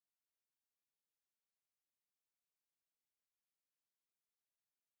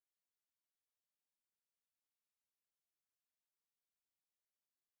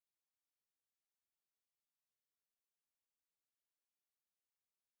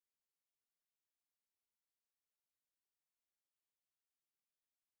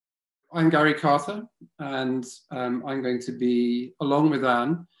I'm Gary Carter, and I'm going to be, along with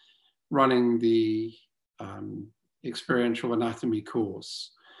Anne, running the experiential anatomy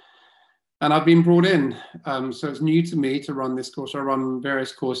course. And I've been brought in, so it's new to me to run this course. I run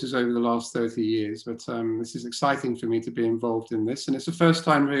various courses over the last 30 years, but this is exciting for me to be involved in this. And it's the first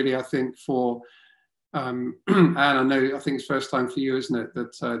time really, I think, for Anne, I think it's first time for you, isn't it,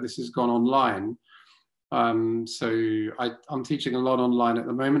 that this has gone online. So I'm teaching a lot online at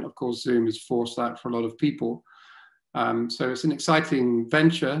the moment. Of course, Zoom has forced that for a lot of people. So it's an exciting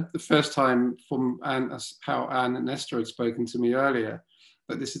venture. The first time from Anne, how Anne and Esther had spoken to me earlier,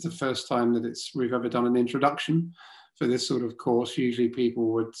 but this is the first time that we've ever done an introduction for this sort of course. Usually people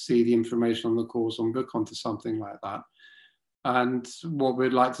would see the information on the course and book onto something like that. And what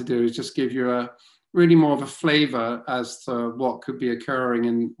we'd like to do is just give you a really more of a flavor as to what could be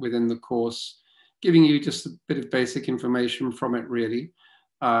occurring within the course, giving you just a bit of basic information from it really,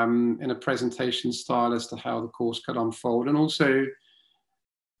 in a presentation style as to how the course could unfold. And also,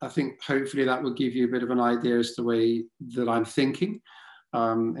 I think hopefully that will give you a bit of an idea as to the way that I'm thinking,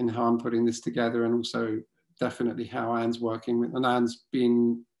 in how I'm putting this together, and also definitely how Anne's working with. And Anne's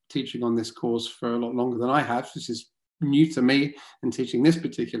been teaching on this course for a lot longer than I have. This is new to me in teaching this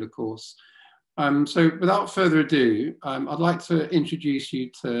particular course. So without further ado, I'd like to introduce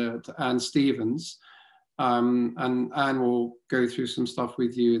you to Anne Stevens, and Anne will go through some stuff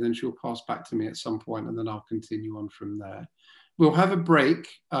with you, then she'll pass back to me at some point, and then I'll continue on from there. We'll have a break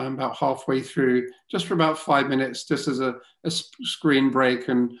about halfway through, just for about 5 minutes, just as a screen break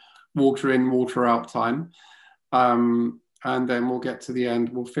and water in, water out time. And then we'll get to the end.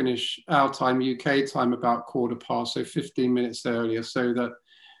 We'll finish our time, UK time, about 15:15, so 15 minutes earlier, so that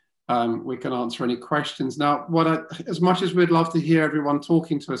we can answer any questions. Now, as much as we'd love to hear everyone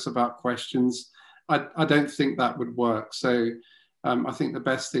talking to us about questions, I don't think that would work. So I think the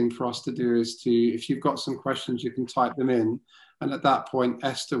best thing for us to do is if you've got some questions, you can type them in. And at that point,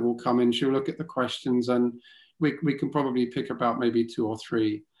 Esther will come in, she'll look at the questions, and we can probably pick about maybe 2 or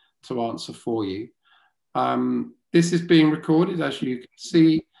 3 to answer for you. This is being recorded, as you can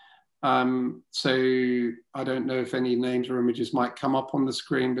see. So I don't know if any names or images might come up on the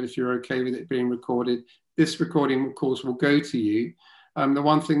screen, but if you're okay with it being recorded, this recording, of course, will go to you. The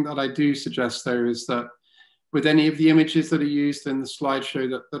one thing that I do suggest, though, is that with any of the images that are used in the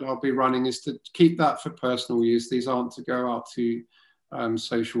slideshow that I'll be running, is to keep that for personal use. These aren't to go out to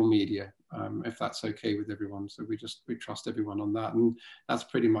social media, if that's okay with everyone. So we trust everyone on that. And that's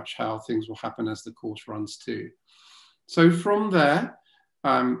pretty much how things will happen as the course runs too. So from there,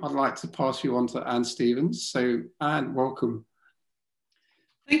 I'd like to pass you on to Anne Stevens. So Anne, welcome.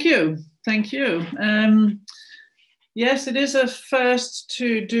 Thank you. Thank you. Yes, it is a first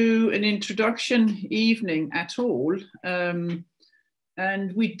to do an introduction evening at all. And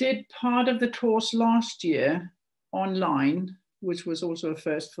we did part of the course last year online, which was also a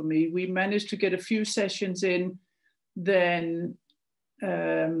first for me. We managed to get a few sessions in. Then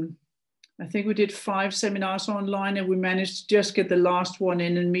I think we did 5 seminars online, and we managed to just get the last one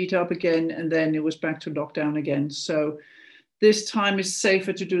in and meet up again. And then it was back to lockdown again. So this time it's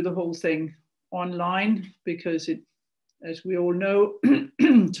safer to do the whole thing online, because as we all know,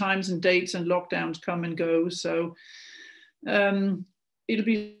 times and dates and lockdowns come and go. So it'll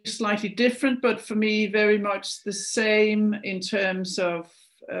be slightly different, but for me, very much the same in terms of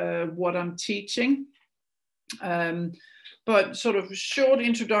what I'm teaching. But sort of short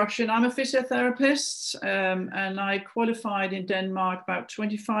introduction, I'm a physiotherapist, and I qualified in Denmark about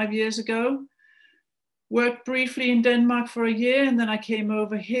 25 years ago. Worked briefly in Denmark for a year, and then I came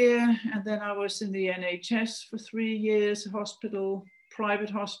over here, and then I was in the NHS for 3 years, private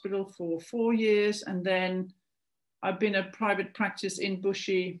hospital for 4 years, and then I've been a private practice in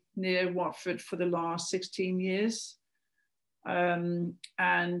Bushy near Watford for the last 16 years. And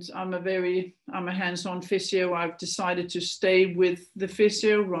I'm a hands-on physio. I've decided to stay with the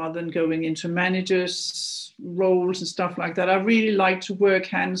physio rather than going into managers roles and stuff like that. I really like to work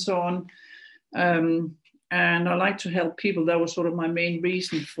hands-on. And I like to help people. That was sort of my main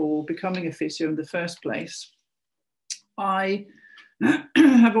reason for becoming a physio in the first place. I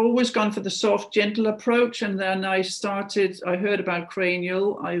have always gone for the soft, gentle approach. And then I heard about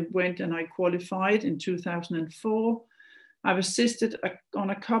cranial. I went and I qualified in 2004. I've assisted on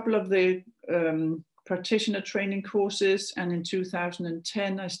a couple of the practitioner training courses. And in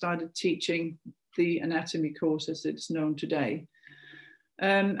 2010, I started teaching the anatomy course as it's known today.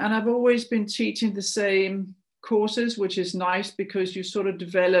 And I've always been teaching the same courses, which is nice because you sort of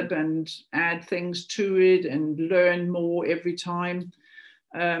develop and add things to it and learn more every time.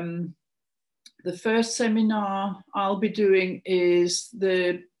 The first seminar I'll be doing is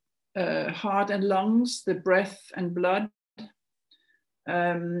the heart and lungs, the breath and blood,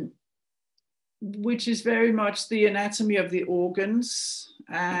 which is very much the anatomy of the organs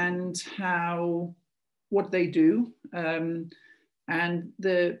and what they do. And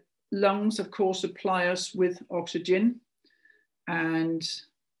the lungs, of course, supply us with oxygen, and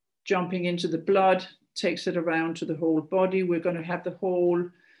jumping into the blood takes it around to the whole body. We're going to have the whole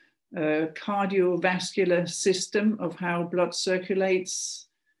cardiovascular system of how blood circulates.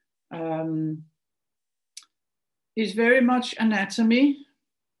 Is very much anatomy,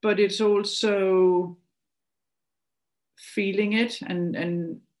 but it's also feeling it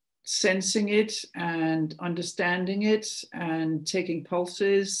and sensing it and understanding it and taking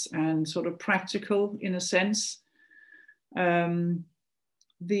pulses and sort of practical in a sense.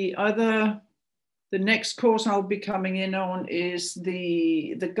 The next course I'll be coming in on is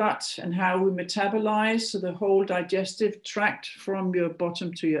the gut and how we metabolize, so the whole digestive tract from your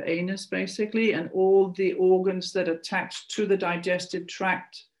bottom to your anus basically, and all the organs that attach to the digestive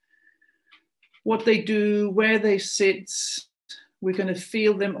tract, what they do, where they sit. We're going to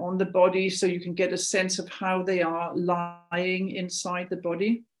feel them on the body so you can get a sense of how they are lying inside the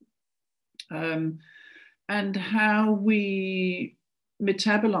body, and how we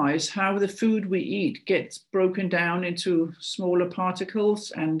metabolize, how the food we eat gets broken down into smaller particles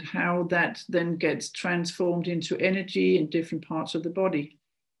and how that then gets transformed into energy in different parts of the body.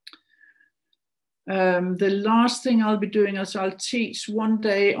 The last thing I'll be doing is I'll teach one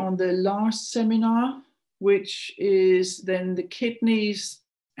day on the last seminar, which is then the kidneys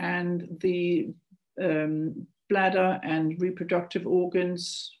and the bladder and reproductive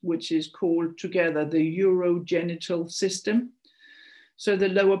organs, which is called together the urogenital system. So the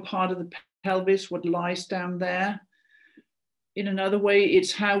lower part of the pelvis, what lies down there. In another way,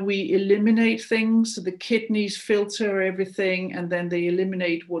 it's how we eliminate things. So the kidneys filter everything and then they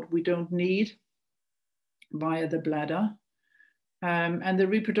eliminate what we don't need via the bladder. And the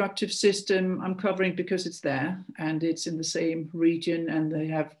reproductive system I'm covering because it's there and it's in the same region, and they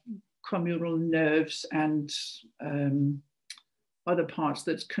have communal nerves and other parts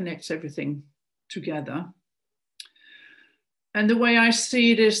that connects everything together. And the way I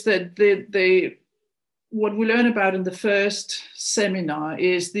see it is that what we learn about in the first seminar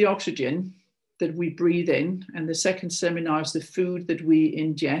is the oxygen that we breathe in, and the second seminar is the food that we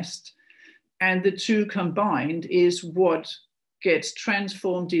ingest. And the two combined is what gets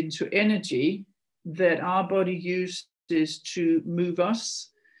transformed into energy that our body uses to move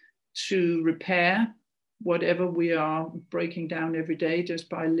us, to repair whatever we are breaking down every day just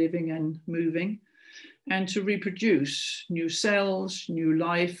by living and moving, and to reproduce new cells, new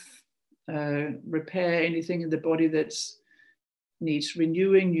life, repair anything in the body that needs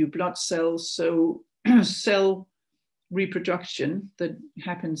renewing, new blood cells. So cell reproduction that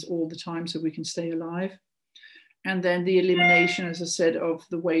happens all the time so we can stay alive. And then the elimination, as I said, of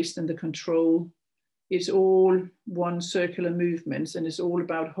the waste and the control. It's all one circular movement, and it's all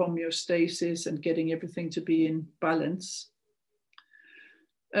about homeostasis and getting everything to be in balance.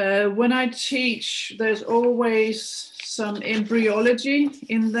 When I teach, there's always some embryology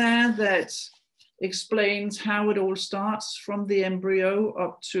in there that explains how it all starts from the embryo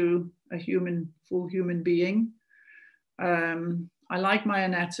up to a full human being. I like my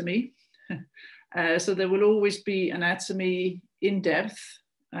anatomy. So there will always be anatomy in depth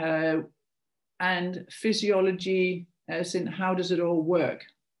and physiology, as in how does it all work?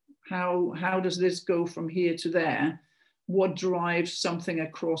 How does this go from here to there? What drives something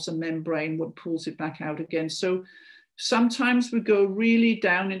across a membrane? What pulls it back out again? So sometimes we go really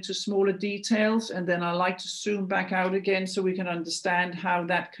down into smaller details, and then I like to zoom back out again so we can understand how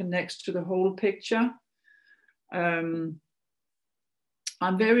that connects to the whole picture. I'm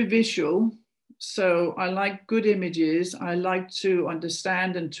very visual, so I like good images. I like to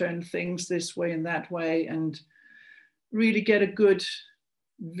understand and turn things this way and that way and really get a good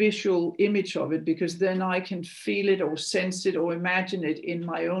visual image of it, because then I can feel it or sense it or imagine it in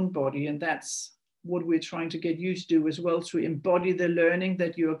my own body. And that's what we're trying to get you to do as well, to embody the learning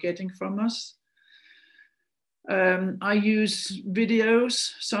that you're getting from us. I use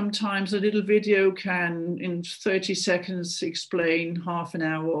videos. Sometimes a little video can, in 30 seconds, explain half an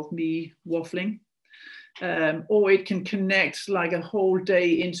hour of me waffling. Or it can connect like a whole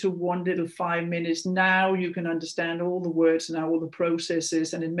day into one little 5 minutes. Now you can understand all the words and all the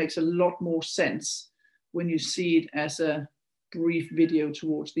processes, and it makes a lot more sense when you see it as a brief video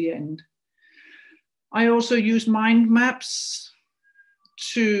towards the end. I also use mind maps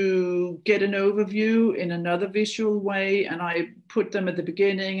to get an overview in another visual way, and I put them at the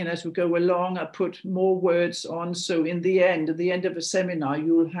beginning, and as we go along I put more words on, so at the end of a seminar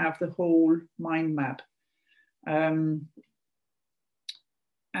you will have the whole mind map.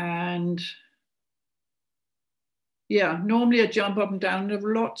 And yeah, normally I jump up and down a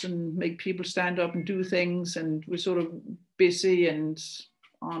lot and make people stand up and do things, and we're sort of busy and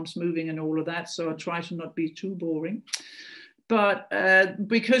arms moving and all of that, so I try to not be too boring. But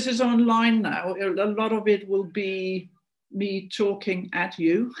because it's online now, a lot of it will be me talking at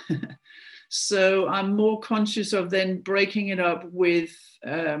you. So I'm more conscious of then breaking it up with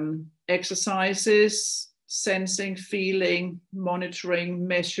exercises, sensing, feeling, monitoring,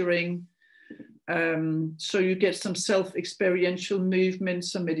 measuring. So you get some self-experiential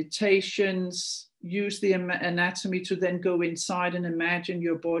movements, some meditations, use the anatomy to then go inside and imagine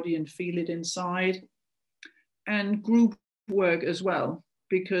your body and feel it inside. And group work as well,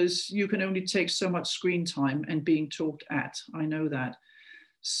 because you can only take so much screen time and being talked at. I know that.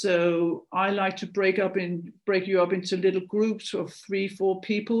 So I like to break you up into little groups of 3-4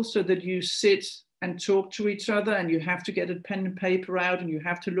 people, so that you sit and talk to each other, and you have to get a pen and paper out, and you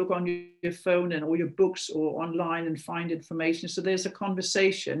have to look on your phone and all your books or online and find information. So there's a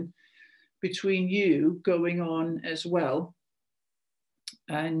conversation between you going on as well.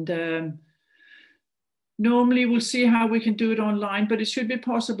 And normally we'll see how we can do it online, but it should be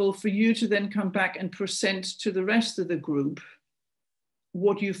possible for you to then come back and present to the rest of the group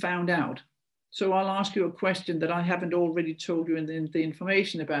what you found out. So I'll ask you a question that I haven't already told you the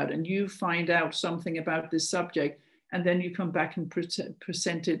information about, and you find out something about this subject, and then you come back and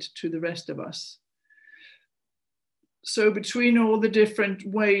present it to the rest of us. So between all the different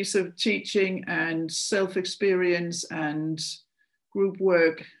ways of teaching and self-experience and group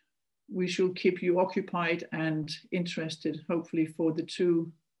work, we should keep you occupied and interested, hopefully for the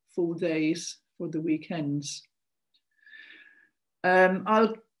 2 full days for the weekends.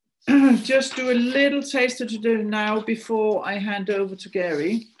 I'll just do a little taster to do now before I hand over to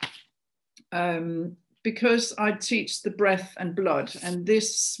Gary. Because I teach the breath and blood, and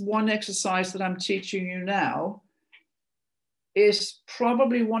this one exercise that I'm teaching you now is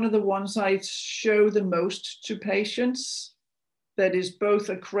probably one of the ones I show the most to patients. That is both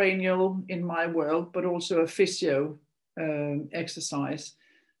a cranial in my world, but also a physio exercise.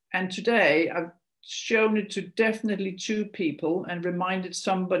 And today I've shown it to definitely 2 people and reminded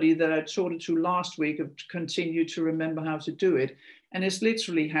somebody that I taught it to last week of to continue to remember how to do it. And it's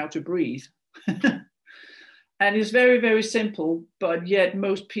literally how to breathe. And it's very, very simple, but yet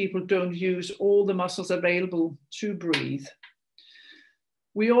most people don't use all the muscles available to breathe.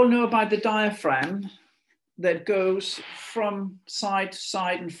 We all know about the diaphragm that goes from side to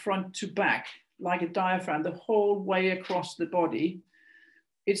side and front to back, like a diaphragm, the whole way across the body.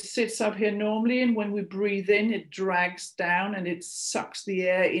 It sits up here normally, and when we breathe in, it drags down and it sucks the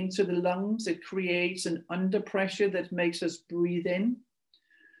air into the lungs. It creates an under pressure that makes us breathe in.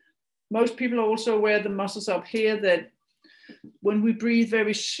 Most people are also aware of the muscles up here that when we breathe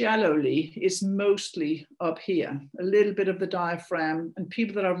very shallowly, it's mostly up here, a little bit of the diaphragm. And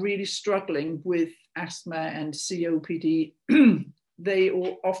people that are really struggling with asthma and COPD, they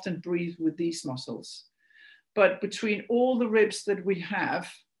often breathe with these muscles. But between all the ribs that we have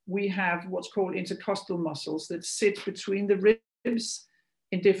what's called intercostal muscles that sit between the ribs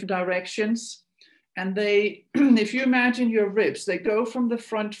in different directions. And they, if you imagine your ribs, they go from the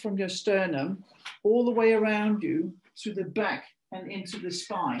front, from your sternum, all the way around you to the back and into the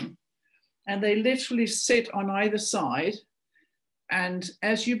spine. And they literally sit on either side. And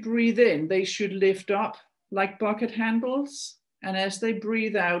as you breathe in, they should lift up like bucket handles. And as they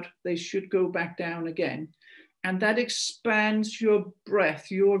breathe out, they should go back down again. And that expands your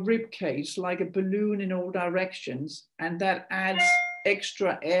breath, your rib cage, like a balloon in all directions. And that adds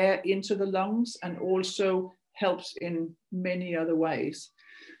extra air into the lungs and also helps in many other ways.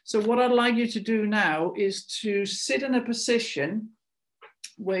 So what I'd like you to do now is to sit in a position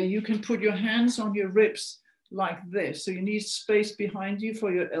where you can put your hands on your ribs like this. So you need space behind you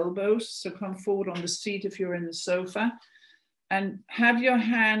for your elbows. So come forward on the seat if you're in the sofa. And have your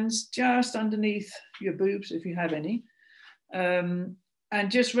hands just underneath your boobs, if you have any. And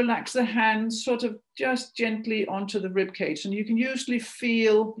just relax the hands sort of just gently onto the rib cage. And you can usually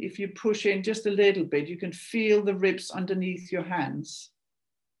feel, if you push in just a little bit, you can feel the ribs underneath your hands.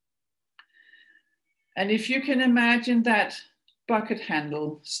 And if you can imagine that bucket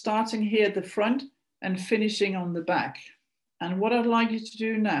handle starting here at the front and finishing on the back. And what I'd like you to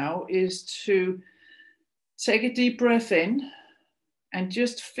do now is to take a deep breath in and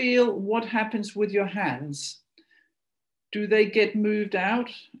just feel what happens with your hands. do they get moved out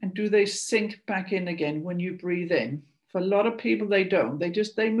and do they sink back in again when you breathe in? For a lot of people, they don't.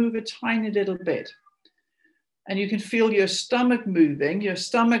 They move a tiny little bit. And you can feel your stomach moving. Your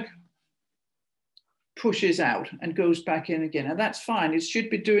stomach pushes out and goes back in again. And that's fine. It should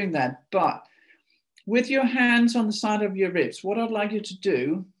be doing that. But with your hands on the side of your ribs, what I'd like you to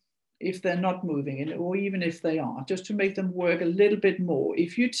do, if they're not moving, or even if they are, just to make them work a little bit more,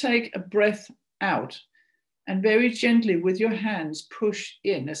 if you take a breath out and very gently with your hands push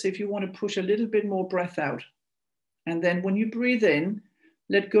in, as if you want to push a little bit more breath out. And then when you breathe in,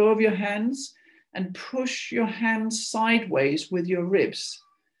 let go of your hands and push your hands sideways with your ribs.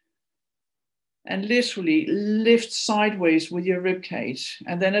 And literally lift sideways with your rib cage.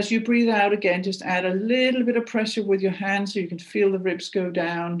 And then as you breathe out again, just add a little bit of pressure with your hands so you can feel the ribs go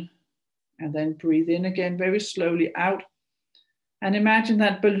down. And then breathe in again very slowly out. And imagine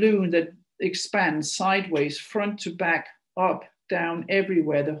that balloon that expands sideways, front to back, up, down,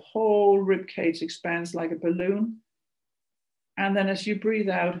 everywhere. The whole rib cage expands like a balloon. And then as you breathe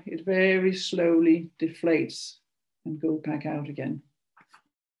out, it very slowly deflates and go back out again.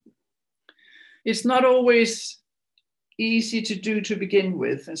 It's not always easy to do to begin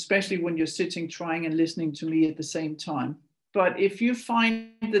with, especially when you're sitting, trying and listening to me at the same time. But if you find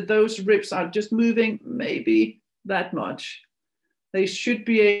that those ribs are just moving maybe that much, they should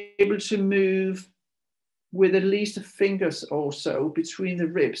be able to move with at least a finger or so between the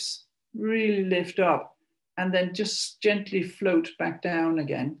ribs. Really lift up and then just gently float back down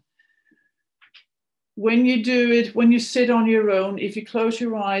again. When you do it, when you sit on your own, if you close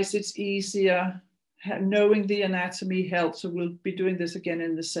your eyes, it's easier. Knowing the anatomy helps. So we'll be doing this again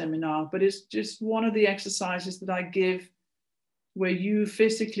in the seminar, but it's just one of the exercises that I give where you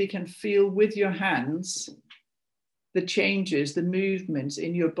physically can feel with your hands the changes, the movements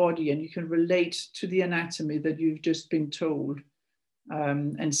in your body, and you can relate to the anatomy that you've just been told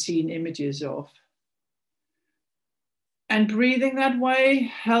and seen images of. And breathing that way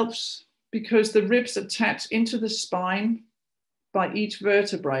helps because the ribs attach into the spine by each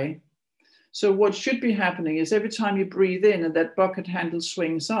vertebrae. So what should be happening is every time you breathe in and that bucket handle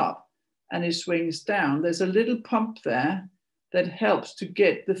swings up and it swings down, there's a little pump there that helps to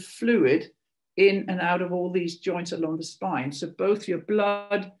get the fluid in and out of all these joints along the spine. So both your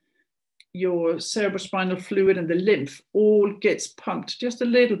blood, your cerebrospinal fluid and the lymph all gets pumped just a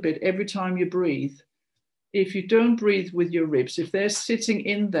little bit every time you breathe. If you don't breathe with your ribs, if they're sitting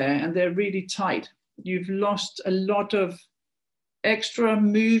in there and they're really tight, you've lost a lot of extra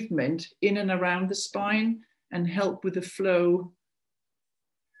movement in and around the spine and help with the flow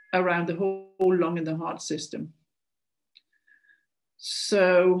around the whole lung and the heart system.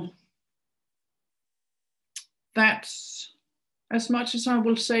 So that's as much as I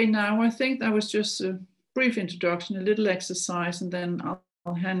will say now. I think that was just a brief introduction, a little exercise, and then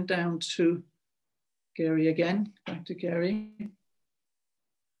I'll hand down to Gary again. Back to Gary.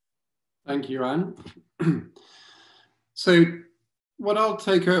 Thank you, Anne. So what I'll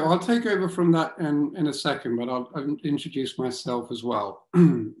take over from that in a second, but I'll introduce myself as well.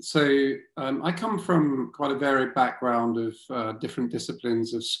 So I come from quite a varied background of different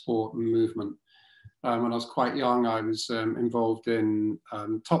disciplines of sport and movement. When I was quite young, I was involved in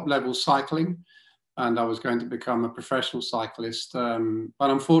top-level cycling, and I was going to become a professional cyclist. But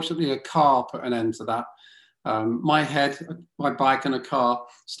unfortunately, a car put an end to that. My bike and a car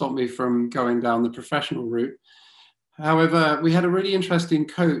stopped me from going down the professional route. However, we had a really interesting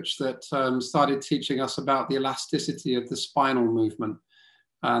coach that started teaching us about the elasticity of the spinal movement.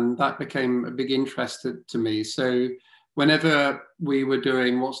 And that became a big interest to me. So whenever we were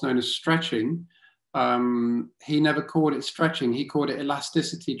doing what's known as stretching, he never called it stretching, he called it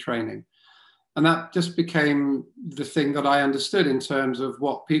elasticity training. And that just became the thing that I understood in terms of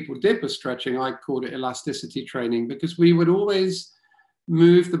what people did with stretching. I called it elasticity training because we would always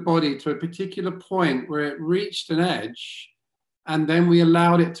move the body to a particular point where it reached an edge, and then we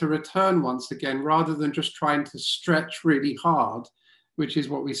allowed it to return once again, rather than just trying to stretch really hard, which is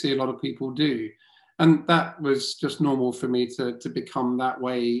what we see a lot of people do. And that was just normal for me to become that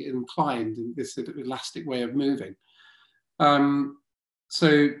way inclined, in this elastic way of moving.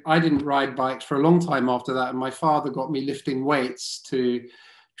 So I didn't ride bikes for a long time after that. And my father got me lifting weights to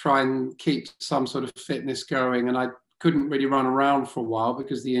try and keep some sort of fitness going. And I couldn't really run around for a while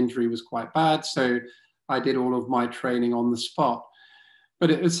because the injury was quite bad. So I did all of my training on the spot.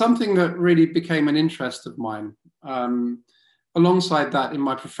 But it was something that really became an interest of mine. Alongside that, in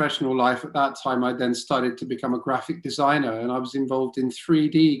my professional life at that time, I then started to become a graphic designer, and I was involved in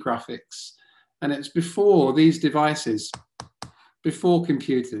 3D graphics. And it's before these devices, before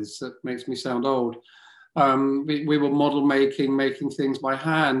computers, that makes me sound old. We were model making things by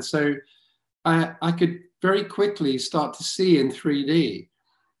hand. So I could very quickly start to see in 3D,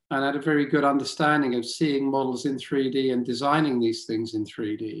 and had a very good understanding of seeing models in 3D and designing these things in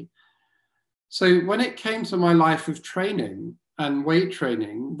 3D. So when it came to my life of training and weight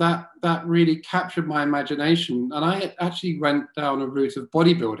training, that really captured my imagination. And I actually went down a route of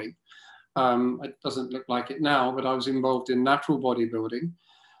bodybuilding. It doesn't look like it now, but I was involved in natural bodybuilding.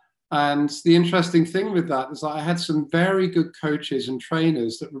 And the interesting thing with that is that I had some very good coaches and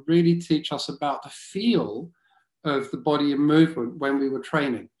trainers that would really teach us about the feel of the body and movement when we were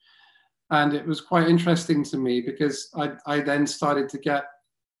training. And it was quite interesting to me because I then started to get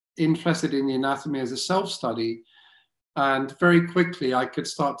interested in the anatomy as a self-study. And very quickly, I could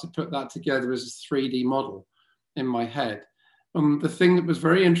start to put that together as a 3D model in my head. The thing that was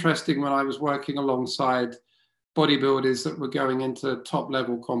very interesting when I was working alongside bodybuilders that were going into top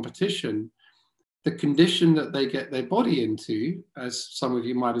level competition, the condition that they get their body into, as some of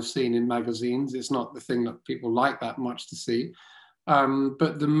you might have seen in magazines, it's not the thing that people like that much to see.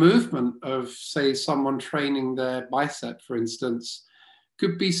 But the movement of, say, someone training their bicep, for instance,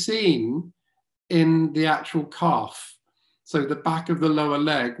 could be seen in the actual calf. So the back of the lower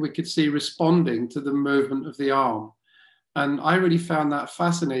leg, we could see responding to the movement of the arm. And I really found that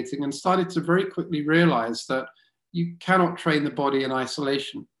fascinating and started to very quickly realize that you cannot train the body in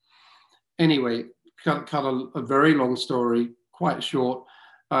isolation. Anyway, cut a very long story, quite short.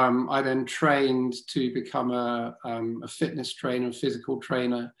 I then trained to become a fitness trainer, physical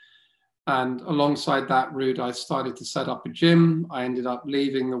trainer. And alongside that route, I started to set up a gym. I ended up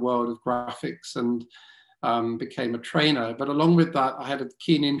leaving the world of graphics and became a trainer. But along with that, I had a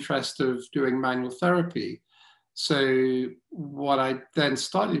keen interest of doing manual therapy. So what I then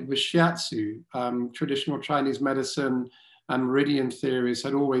studied was shiatsu. Traditional Chinese medicine and meridian theories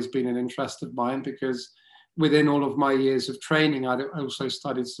had always been an interest of mine because within all of my years of training, I also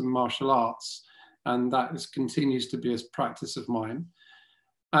studied some martial arts, and that continues to be a practice of mine.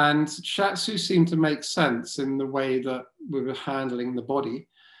 And shiatsu seemed to make sense in the way that we were handling the body.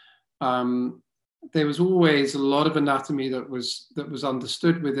 There was always a lot of anatomy that was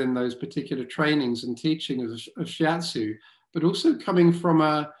understood within those particular trainings and teaching of shiatsu, but also coming from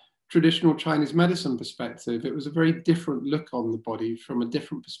a traditional Chinese medicine perspective, it was a very different look on the body from a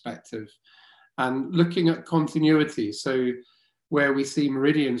different perspective. And looking at continuity, so where we see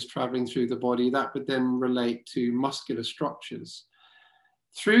meridians traveling through the body, that would then relate to muscular structures.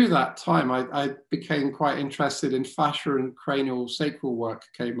 Through that time, I became quite interested in fascia and cranial sacral work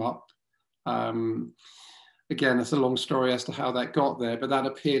came up. Again, it's a long story as to how that got there, but that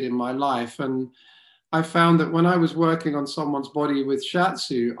appeared in my life. And I found that when I was working on someone's body with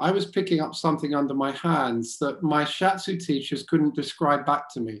shiatsu, I was picking up something under my hands that my shiatsu teachers couldn't describe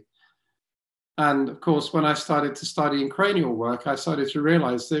back to me. And of course, when I started to study in cranial work, I started to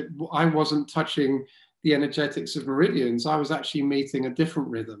realize that I wasn't touching the energetics of meridians. I was actually meeting a different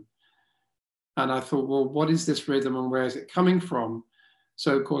rhythm. And I thought, well, what is this rhythm and where is it coming from?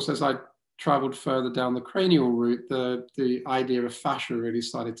 So of course, as I traveled further down the cranial route, the idea of fascia really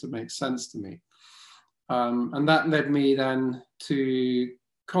started to make sense to me. And that led me then to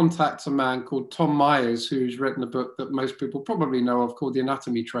contact a man called Tom Myers, who's written a book that most people probably know of called The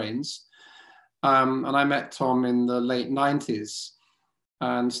Anatomy Trains. And I met Tom in the late 90s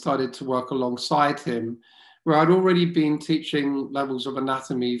and started to work alongside him, where I'd already been teaching levels of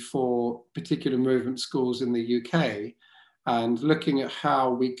anatomy for particular movement schools in the UK and looking at how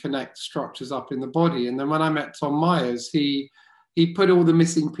we connect structures up in the body. And then when I met Tom Myers, he put all the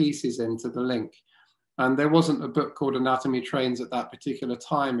missing pieces into the link. And there wasn't a book called Anatomy Trains at that particular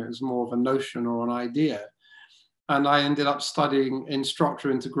time. It was more of a notion or an idea. And I ended up studying in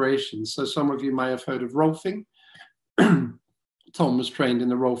structure integration. So some of you may have heard of Rolfing. Tom was trained in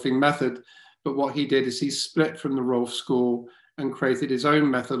the Rolfing method, but what he did is he split from the Rolf school and created his own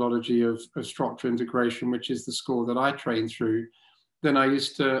methodology of structure integration, which is the school that I trained through. Then I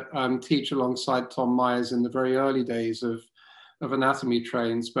used to teach alongside Tom Myers in the very early days of Anatomy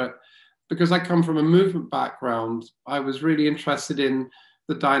Trains. But because I come from a movement background, I was really interested in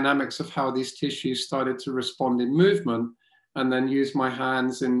the dynamics of how these tissues started to respond in movement, and then use my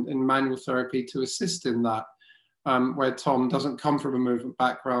hands in manual therapy to assist in that. Where Tom doesn't come from a movement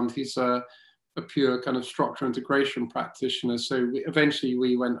background, he's a pure kind of structure integration practitioner. So eventually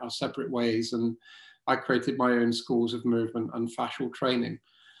we went our separate ways, and I created my own schools of movement and fascial training.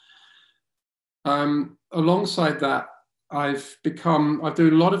 Alongside that, I've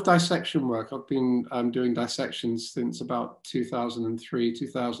doing a lot of dissection work. I've been doing dissections since about 2003,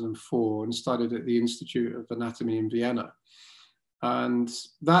 2004, and studied at the Institute of Anatomy in Vienna. And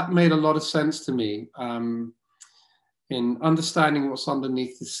that made a lot of sense to me in understanding what's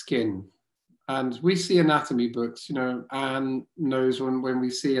underneath the skin. And we see anatomy books, you know, Anne knows when we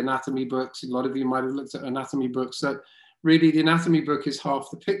see anatomy books, a lot of you might have looked at anatomy books, that really the anatomy book is half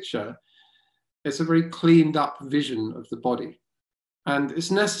the picture. It's a very cleaned up vision of the body. And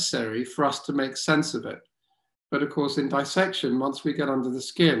it's necessary for us to make sense of it. But of course, in dissection, once we get under the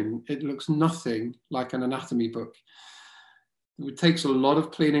skin, it looks nothing like an anatomy book. It takes a lot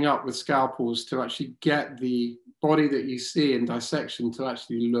of cleaning up with scalpels to actually get the body that you see in dissection to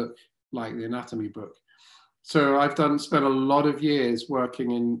actually look like the anatomy book. So I've spent a lot of years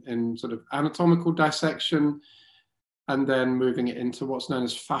working in sort of anatomical dissection, and then moving it into what's known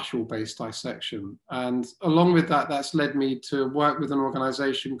as fascial-based dissection. And along with that, that's led me to work with an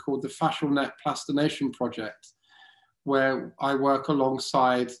organization called the Fascial Net Plastination Project, where I work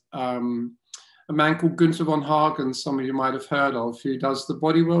alongside a man called Gunther von Hagen, some of you might have heard of, who does the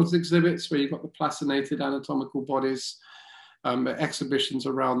Body Worlds exhibits, where you've got the plastinated anatomical bodies, exhibitions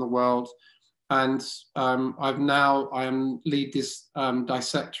around the world. And I am lead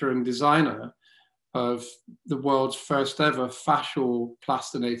dissector and designer of the world's first ever fascial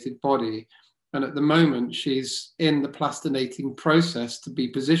plastinated body. And at the moment, she's in the plastinating process to be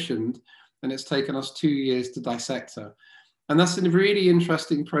positioned, and it's taken us 2 years to dissect her. And that's a really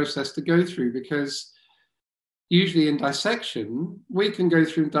interesting process to go through, because usually in dissection, we can go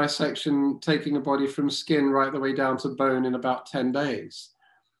through dissection, taking a body from skin right the way down to bone in about 10 days.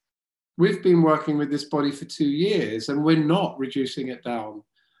 We've been working with this body for 2 years, and we're not reducing it down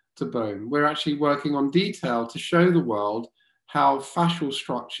to bone. We're actually working on detail to show the world how fascial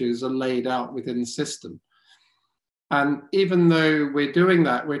structures are laid out within the system. And even though we're doing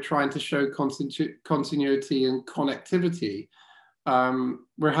that, we're trying to show continuity and connectivity.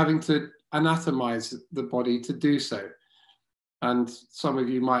 We're having to anatomize the body to do so. And some of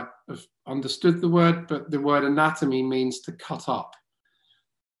you might have understood the word, but the word anatomy means to cut up.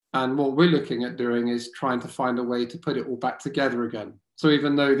 And what we're looking at doing is trying to find a way to put it all back together again. So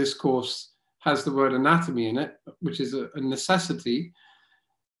even though this course has the word anatomy in it, which is a necessity,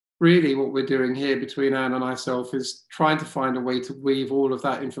 really what we're doing here between Anne and myself is trying to find a way to weave all of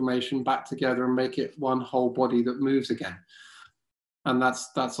that information back together and make it one whole body that moves again. And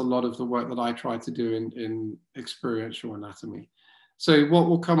that's a lot of the work that I try to do in experiential anatomy. So what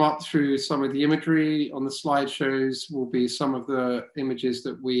will come up through some of the imagery on the slideshows will be some of the images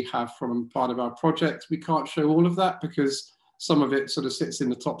that we have from part of our project. We can't show all of that because some of it sort of sits in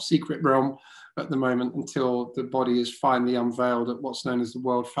the top secret realm at the moment until the body is finally unveiled at what's known as the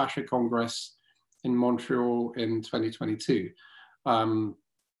World Fascia Congress in Montreal in 2022.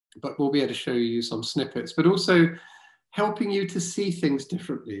 But we'll be able to show you some snippets, but also helping you to see things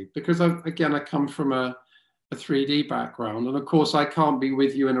differently, because again, I come from a 3D background, and of course I can't be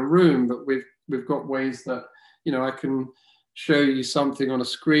with you in a room, but we've got ways that, you know, I can show you something on a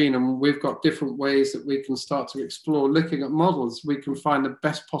screen, and we've got different ways that we can start to explore looking at models. We can find the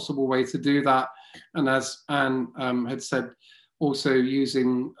best possible way to do that. And as Anne had said, also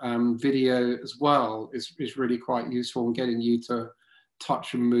using video as well is really quite useful in getting you to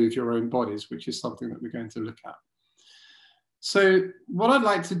touch and move your own bodies, which is something that we're going to look at. So what I'd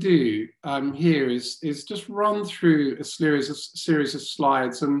like to do here is just run through a series of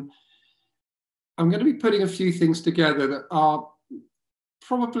slides, and I'm going to be putting a few things together that are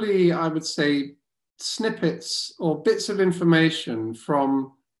probably, I would say, snippets or bits of information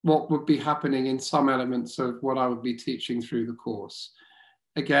from what would be happening in some elements of what I would be teaching through the course.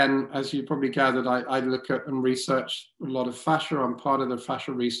 Again, as you probably gathered, I look at and research a lot of fascia. I'm part of the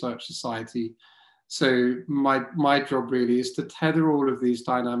Fascia Research Society. So my job really is to tether all of these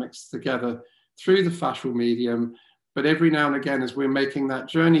dynamics together through the fascial medium. But every now and again, as we're making that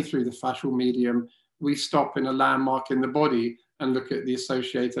journey through the fascial medium, we stop in a landmark in the body and look at the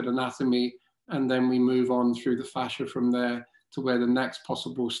associated anatomy, and then we move on through the fascia from there to where the next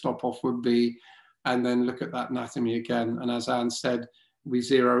possible stop off would be, and then look at that anatomy again. And as Anne said, we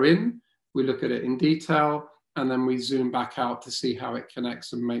zero in, we look at it in detail, and then we zoom back out to see how it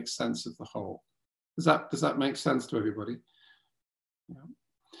connects and makes sense of the whole. Does that make sense to everybody? Yeah.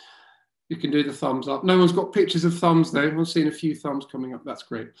 You can do the thumbs up. No one's got pictures of thumbs though. I've seen a few thumbs coming up. That's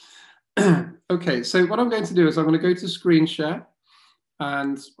great. Okay, so what I'm going to do is I'm going to go to screen share,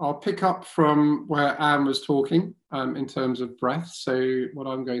 and I'll pick up from where Anne was talking in terms of breath. So what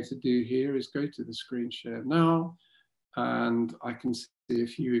I'm going to do here is go to the screen share now, and I can see a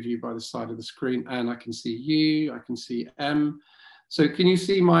few of you by the side of the screen, and I can see you, I can see M. So can you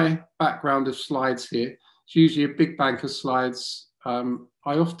see my background of slides here? It's usually a big bank of slides. I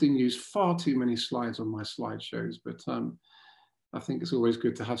often use far too many slides on my slideshows, but I think it's always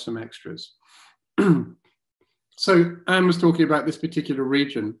good to have some extras. So Anne was talking about this particular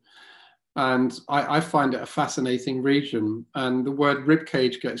region, and I find it a fascinating region, and the word rib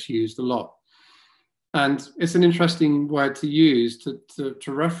cage gets used a lot. And it's an interesting word to use to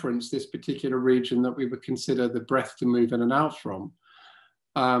reference this particular region that we would consider the breath to move in and out from.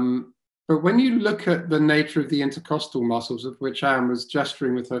 But when you look at the nature of the intercostal muscles, of which Anne was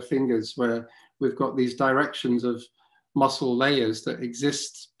gesturing with her fingers, where we've got these directions of muscle layers that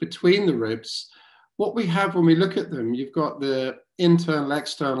exist between the ribs, what we have when we look at them, you've got the internal,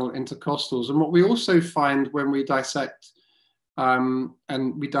 external intercostals. And what we also find when we dissect and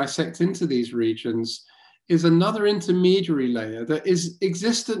we dissect into these regions is another intermediary layer that is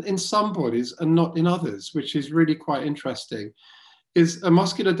existent in some bodies and not in others, which is really quite interesting, is a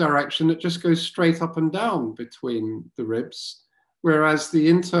muscular direction that just goes straight up and down between the ribs, whereas the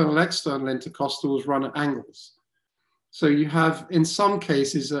internal, external intercostals run at angles. So you have, in some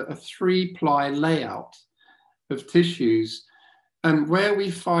cases, a three-ply layout of tissues. And where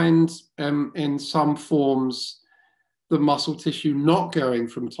we find in some forms the muscle tissue not going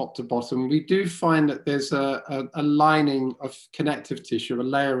from top to bottom, we do find that there's a lining of connective tissue, a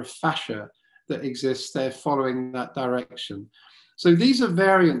layer of fascia that exists there following that direction. So these are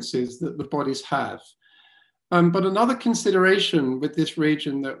variances that the bodies have. But another consideration with this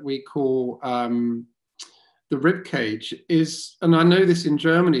region that we call the rib cage is, and I know this in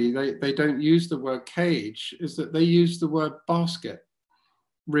Germany, they don't use the word cage, is that they use the word basket,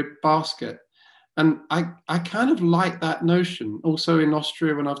 rib basket. And I kind of like that notion. Also in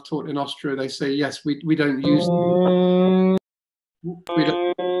Austria, when I've taught in Austria, they say, yes, we don't use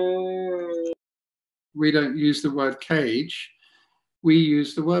we don't use the word cage. We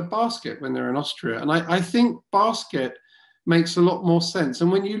use the word basket when they're in Austria. And I think basket makes a lot more sense.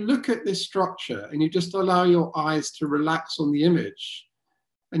 And when you look at this structure and you just allow your eyes to relax on the image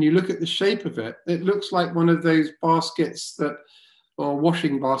and you look at the shape of it, it looks like one of those baskets that, or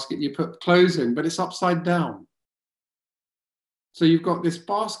washing basket you put clothes in, but it's upside down. So you've got this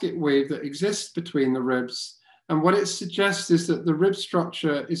basket weave that exists between the ribs. And what it suggests is that the rib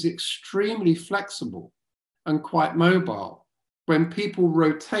structure is extremely flexible and quite mobile. When people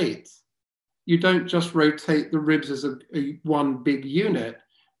rotate, you don't just rotate the ribs as one big unit.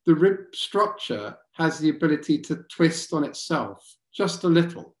 The rib structure has the ability to twist on itself just a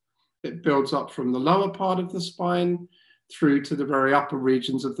little. It builds up from the lower part of the spine through to the very upper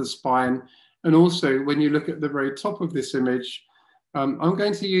regions of the spine. And also, when you look at the very top of this image, I'm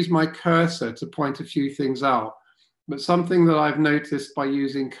going to use my cursor to point a few things out. But something that I've noticed by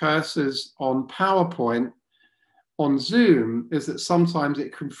using cursors on PowerPoint on Zoom is that sometimes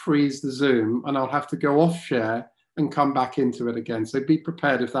it can freeze the Zoom and I'll have to go off share and come back into it again. So be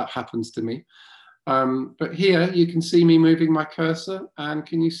prepared if that happens to me. But here you can see me moving my cursor, and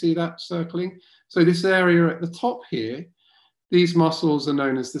can you see that circling? So this area at the top here, these muscles are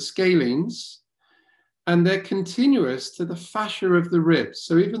known as the scalenes, and they're continuous to the fascia of the ribs.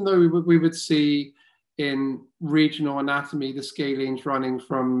 So even though we would see in regional anatomy the scalenes running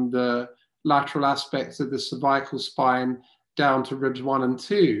from the lateral aspects of the cervical spine down to ribs 1 and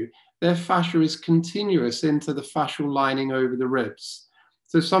 2, their fascia is continuous into the fascial lining over the ribs.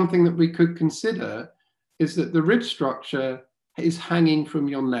 So something that we could consider is that the rib structure is hanging from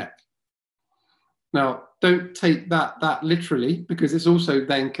your neck. Now, don't take that literally, because it's also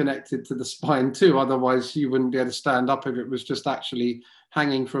then connected to the spine too. Otherwise, you wouldn't be able to stand up if it was just actually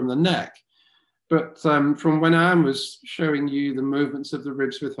hanging from the neck. But from when Anne was showing you the movements of the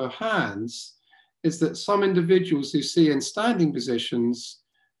ribs with her hands, is that some individuals who see in standing positions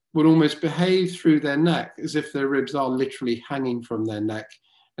would almost behave through their neck as if their ribs are literally hanging from their neck.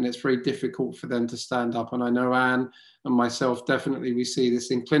 And it's very difficult for them to stand up. And I know Anne and myself, definitely we see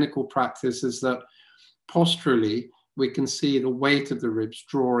this in clinical practice, is that posturally, we can see the weight of the ribs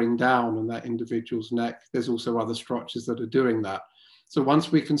drawing down on that individual's neck. There's also other structures that are doing that. So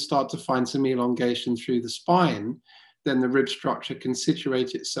once we can start to find some elongation through the spine, then the rib structure can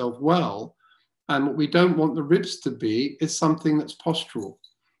situate itself well. And what we don't want the ribs to be is something that's postural.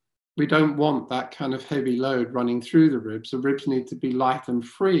 We don't want that kind of heavy load running through the ribs. The ribs need to be light and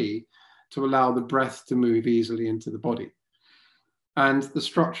free to allow the breath to move easily into the body. And the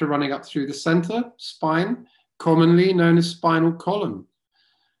structure running up through the center, spine, commonly known as spinal column.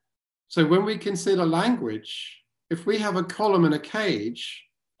 So when we consider language, if we have a column and a cage,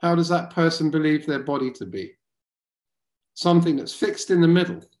 how does that person believe their body to be? Something that's fixed in the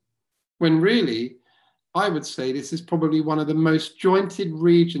middle, when really, I would say this is probably one of the most jointed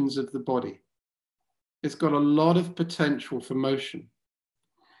regions of the body. It's got a lot of potential for motion.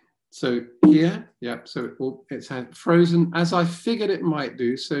 So here, yeah, so it's frozen as I figured it might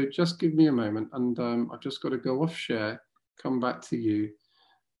do. So just give me a moment, and I've just got to go off share, come back to you.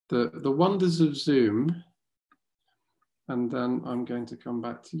 The wonders of Zoom, and then I'm going to come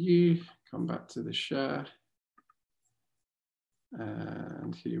back to you, come back to the share,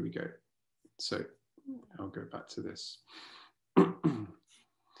 and here we go. So I'll go back to this.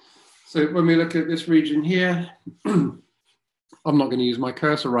 So when we look at this region here, I'm not going to use my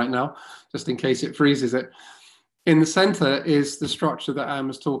cursor right now, just in case it freezes it. In the center is the structure that Anne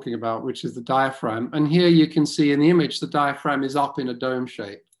was talking about, which is the diaphragm. And here you can see in the image, the diaphragm is up in a dome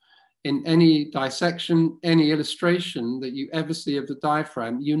shape. In any dissection, any illustration that you ever see of the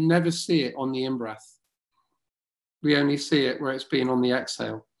diaphragm, you never see it on the in-breath. We only see it where it's been on the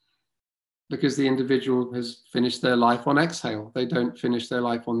exhale, because the individual has finished their life on exhale. They don't finish their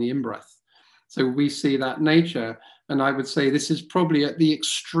life on the in-breath. So we see that nature. And I would say this is probably at the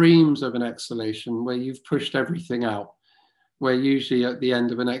extremes of an exhalation, where you've pushed everything out, where usually at the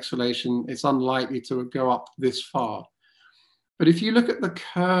end of an exhalation, it's unlikely to go up this far. But if you look at the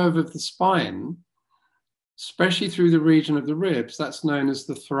curve of the spine, especially through the region of the ribs, that's known as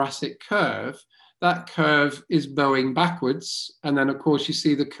the thoracic curve. That curve is bowing backwards. And then, of course, you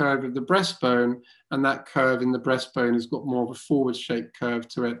see the curve of the breastbone, and that curve in the breastbone has got more of a forward-shaped curve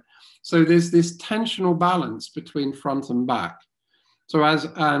to it. So there's this tensional balance between front and back. So as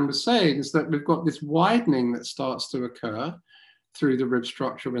Anne was saying, is that we've got this widening that starts to occur through the rib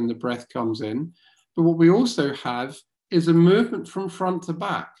structure when the breath comes in. But what we also have is a movement from front to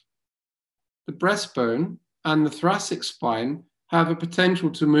back. The breastbone and the thoracic spine have a potential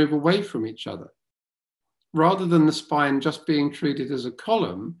to move away from each other. Rather than the spine just being treated as a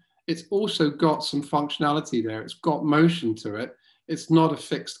column, it's also got some functionality there. It's got motion to it. It's not a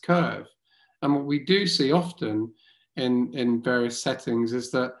fixed curve. And what we do see often in various settings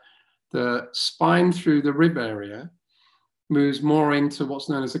is that the spine through the rib area moves more into what's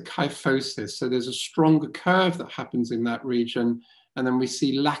known as a kyphosis. So there's a stronger curve that happens in that region. And then we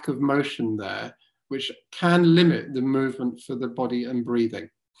see lack of motion there, which can limit the movement for the body and breathing.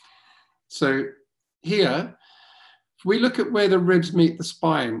 So here, if we look at where the ribs meet the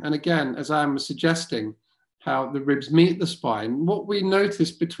spine, and again, as Anne was suggesting, how the ribs meet the spine, what we notice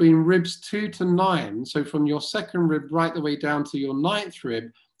between ribs 2 to 9, so from your second rib right the way down to your 9th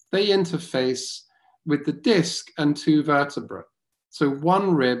rib, they interface with the disc and 2 vertebrae. So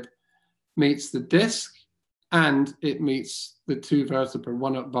one rib meets the disc and it meets the 2 vertebrae,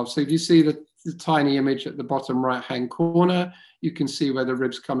 one above. So if you see the tiny image at the bottom right-hand corner, you can see where the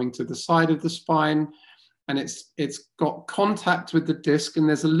rib's coming to the side of the spine, and it's got contact with the disc, and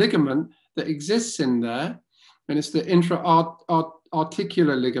there's a ligament that exists in there, and it's the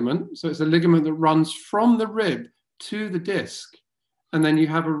intra-articular ligament. So it's a ligament that runs from the rib to the disc. And then you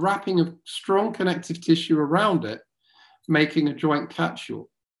have a wrapping of strong connective tissue around it, making a joint capsule.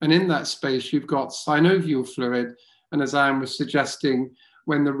 And in that space, you've got synovial fluid. And as Anne was suggesting,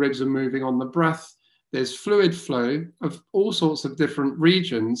 when the ribs are moving on the breath, there's fluid flow of all sorts of different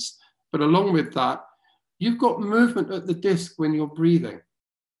regions. But along with that, you've got movement at the disc when you're breathing.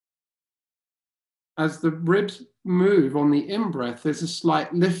 As the ribs move on the in-breath, there's a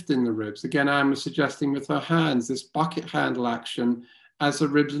slight lift in the ribs. Again, Anne was suggesting with her hands, this bucket handle action as the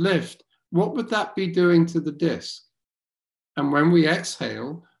ribs lift. What would that be doing to the disc? And when we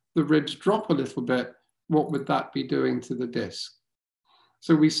exhale, the ribs drop a little bit. What would that be doing to the disc?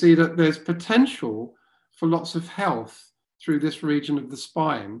 So we see that there's potential for lots of health through this region of the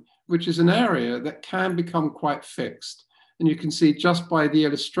spine, which is an area that can become quite fixed. And you can see just by the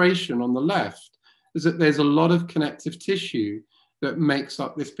illustration on the left, is that there's a lot of connective tissue that makes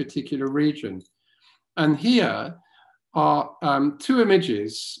up this particular region. And here are 2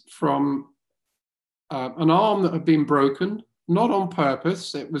 images from an arm that had been broken, not on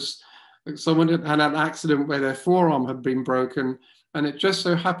purpose. It was someone had had an accident where their forearm had been broken. And it just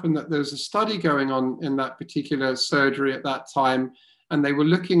so happened that there was a study going on in that particular surgery at that time. And they were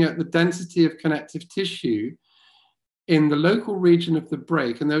looking at the density of connective tissue in the local region of the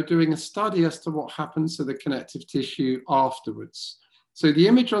break, and they were doing a study as to what happens to the connective tissue afterwards. So the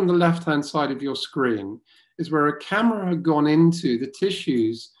image on the left-hand side of your screen is where a camera had gone into the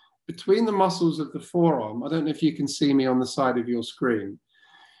tissues between the muscles of the forearm. I don't know if you can see me on the side of your screen,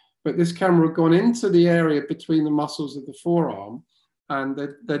 but this camera had gone into the area between the muscles of the forearm, and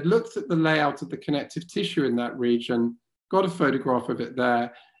they'd looked at the layout of the connective tissue in that region, got a photograph of it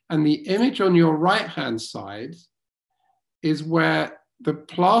there, and the image on your right-hand side is where the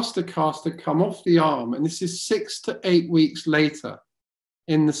plaster cast had come off the arm, and this is 6 to 8 weeks later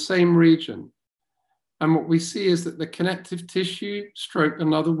in the same region. And what we see is that the connective tissue, stroke,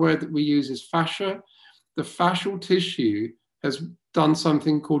 another word that we use is fascia, the fascial tissue has done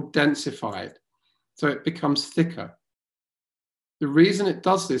something called densified. So it becomes thicker. The reason it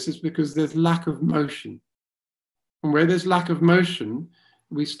does this is because there's lack of motion. And where there's lack of motion,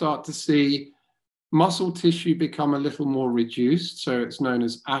 we start to see muscle tissue become a little more reduced. So it's known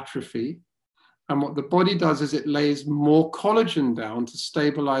as atrophy. And what the body does is it lays more collagen down to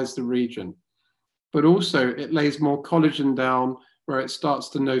stabilize the region. But also it lays more collagen down where it starts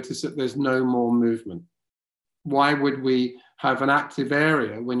to notice that there's no more movement. Why would we have an active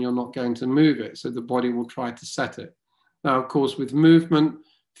area when you're not going to move it? So the body will try to set it. Now, of course, with movement,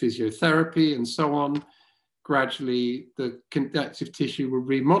 physiotherapy, and so on, gradually the connective tissue will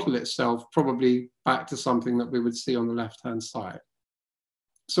remodel itself, probably back to something that we would see on the left-hand side.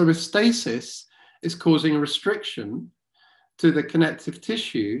 So if stasis is causing a restriction to the connective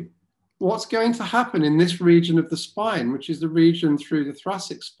tissue, what's going to happen in this region of the spine, which is the region through the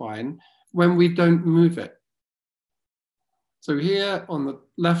thoracic spine, when we don't move it? So here on the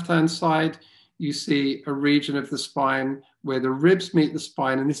left-hand side, you see a region of the spine where the ribs meet the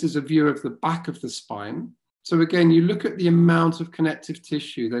spine, and this is a view of the back of the spine. So again, you look at the amount of connective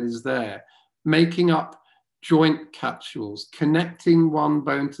tissue that is there, making up joint capsules, connecting one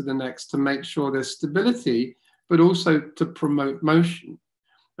bone to the next to make sure there's stability, but also to promote motion.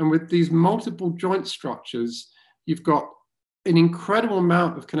 And with these multiple joint structures, you've got an incredible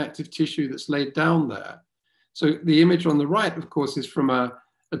amount of connective tissue that's laid down there. So the image on the right, of course, is from a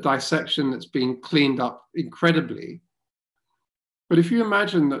dissection that's been cleaned up incredibly. But if you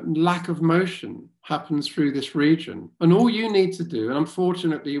imagine that lack of motion happens through this region, and all you need to do, and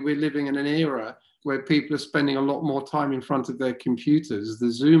unfortunately we're living in an era where people are spending a lot more time in front of their computers,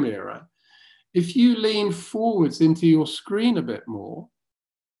 the Zoom era, if you lean forwards into your screen a bit more,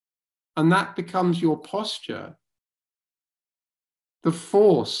 and that becomes your posture, the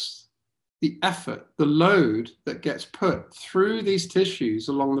force, the effort, the load that gets put through these tissues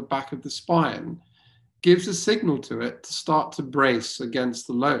along the back of the spine gives a signal to it to start to brace against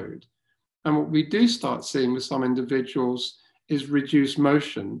the load. And what we do start seeing with some individuals is reduced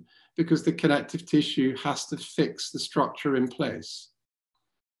motion because the connective tissue has to fix the structure in place.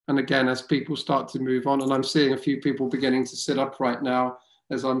 And again, as people start to move on, and I'm seeing a few people beginning to sit up right now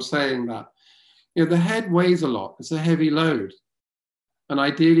as I'm saying that, you know, the head weighs a lot, it's a heavy load. And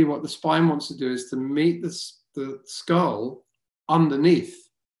ideally what the spine wants to do is to meet the skull underneath,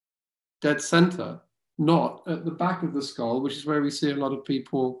 dead center, not at the back of the skull, which is where we see a lot of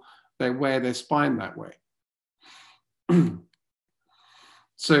people, they wear their spine that way.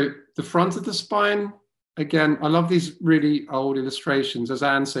 So the front of the spine, again, I love these really old illustrations. As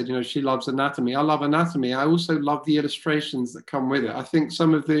Anne said, you know, she loves anatomy. I love anatomy. I also love the illustrations that come with it. I think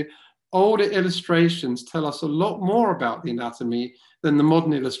some of the older illustrations tell us a lot more about the anatomy than the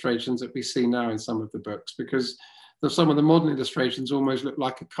modern illustrations that we see now in some of the books, because some of the modern illustrations almost look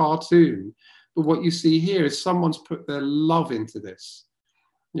like a cartoon. But what you see here is someone's put their love into this.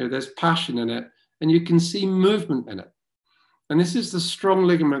 You know, there's passion in it, and you can see movement in it. And this is the strong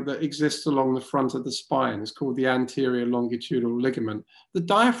ligament that exists along the front of the spine. It's called the anterior longitudinal ligament. The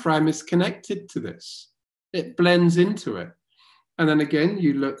diaphragm is connected to this. It blends into it. And then again,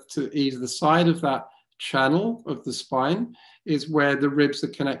 you look to either side of that channel of the spine is where the ribs are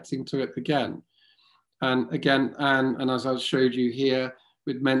connecting to it again. And again, and as I showed you here,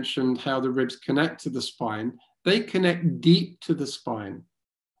 we'd mentioned how the ribs connect to the spine. They connect deep to the spine.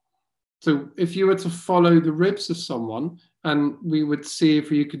 So if you were to follow the ribs of someone, and we would see if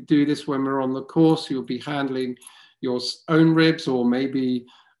you could do this when we're on the course, you'll be handling your own ribs or maybe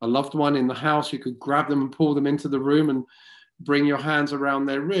a loved one in the house, you could grab them and pull them into the room and bring your hands around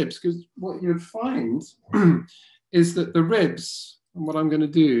their ribs. Because what you'd find is that the ribs, and what I'm going to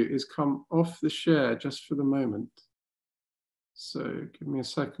do is come off the share just for the moment. So give me a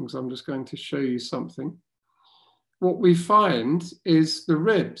second, because I'm just going to show you something. What we find is the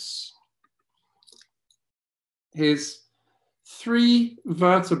ribs. Here's 3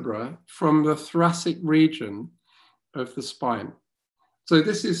 vertebrae from the thoracic region of the spine. So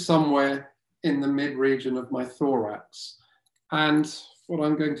this is somewhere in the mid region of my thorax. And what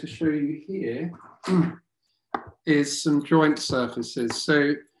I'm going to show you here is some joint surfaces.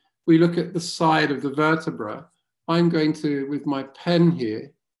 So we look at the side of the vertebra. I'm going to, with my pen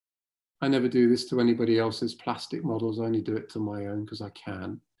here, I never do this to anybody else's plastic models, I only do it to my own because I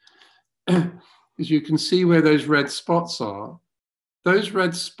can. As you can see where those red spots are, those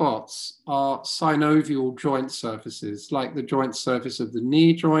red spots are synovial joint surfaces, like the joint surface of the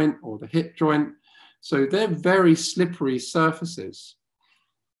knee joint or the hip joint. So they're very slippery surfaces.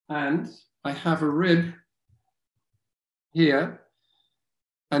 And I have a rib here.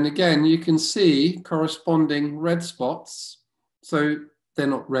 And again, you can see corresponding red spots. So they're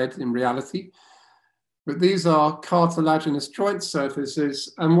not red in reality, but these are cartilaginous joint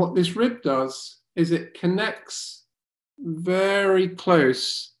surfaces. And what this rib does is it connects very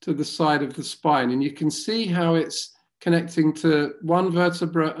close to the side of the spine. And you can see how it's connecting to one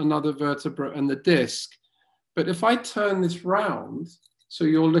vertebra, another vertebra, and the disc. But if I turn this round, so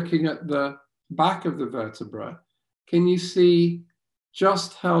you're looking at the back of the vertebra, can you see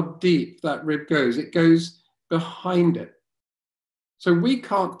just how deep that rib goes? It goes behind it. So we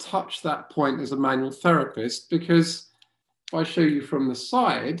can't touch that point as a manual therapist, because if I show you from the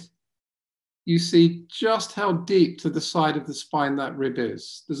side, you see just how deep to the side of the spine that rib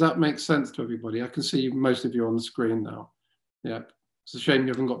is. Does that make sense to everybody? I can see most of you on the screen now. Yeah, it's a shame you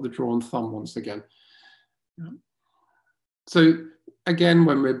haven't got the drawn thumb once again. Yeah. So again,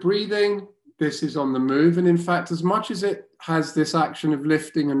 when we're breathing, this is on the move. And in fact, as much as it has this action of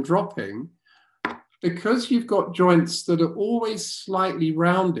lifting and dropping, because you've got joints that are always slightly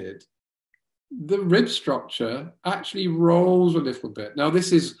rounded, the rib structure actually rolls a little bit. Now,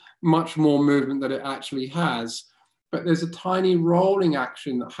 this is much more movement than it actually has, but there's a tiny rolling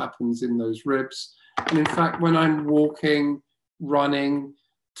action that happens in those ribs. And in fact, when I'm walking, running,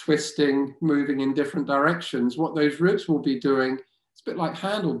 twisting, moving in different directions, what those ribs will be doing, it's a bit like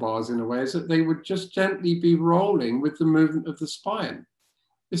handlebars in a way, is that they would just gently be rolling with the movement of the spine.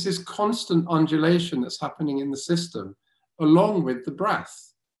 This is constant undulation that's happening in the system, along with the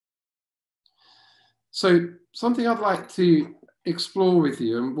breath. So something I'd like to explore with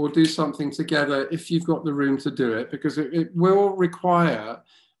you, and we'll do something together if you've got the room to do it, because it will require,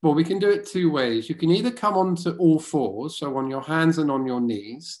 well, we can do it two ways. You can either come onto all fours, so on your hands and on your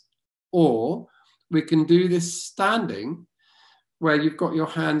knees, or we can do this standing, where you've got your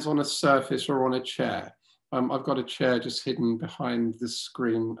hands on a surface or on a chair. I've got a chair just hidden behind the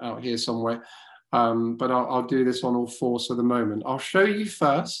screen out here somewhere, but I'll do this on all fours for the moment. I'll show you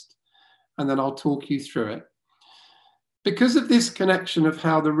first, and then I'll talk you through it. Because of this connection of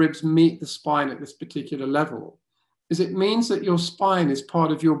how the ribs meet the spine at this particular level, is it means that your spine is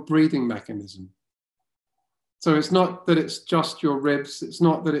part of your breathing mechanism. So it's not that it's just your ribs, it's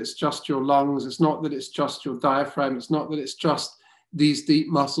not that it's just your lungs, it's not that it's just your diaphragm, it's not that it's just these deep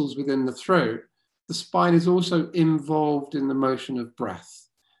muscles within the throat. The spine is also involved in the motion of breath.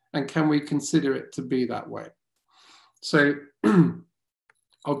 And can we consider it to be that way? So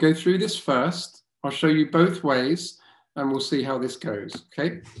I'll go through this first. I'll show you both ways, and we'll see how this goes,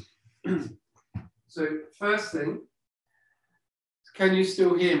 okay? So first thing, can you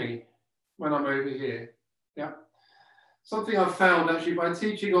still hear me when I'm over here? Yeah. Something I've found actually by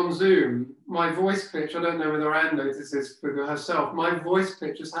teaching on Zoom, my voice pitch, I don't know whether Anne notices for herself, my voice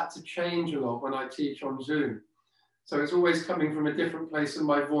pitch has had to change a lot when I teach on Zoom. So it's always coming from a different place in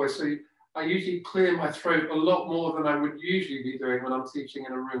my voice. So I usually clear my throat a lot more than I would usually be doing when I'm teaching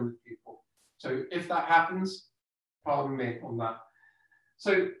in a room with people. So if that happens, pardon me on that.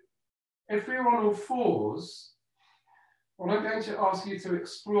 So if we're on all fours, what I'm going to ask you to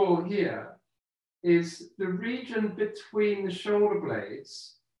explore here is the region between the shoulder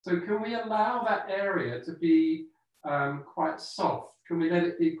blades. So can we allow that area to be quite soft? Can we let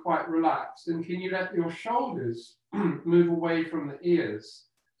it be quite relaxed? And can you let your shoulders move away from the ears,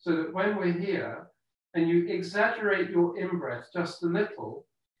 so that when we're here and you exaggerate your in-breath just a little,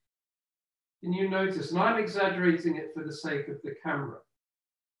 can you notice, and I'm exaggerating it for the sake of the camera,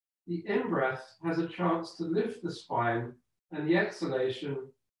 the in-breath has a chance to lift the spine, and the exhalation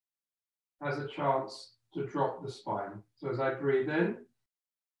has a chance to drop the spine. So as I breathe in,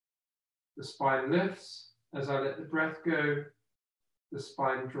 the spine lifts. As I let the breath go, the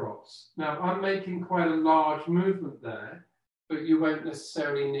spine drops. Now, I'm making quite a large movement there, but you won't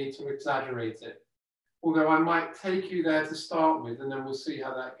necessarily need to exaggerate it. Although I might take you there to start with, and then we'll see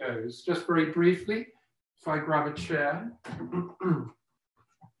how that goes. Just very briefly, if I grab a chair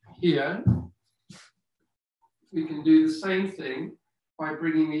here, we can do the same thing by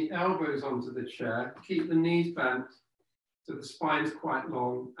bringing the elbows onto the chair, keep the knees bent so the spine's quite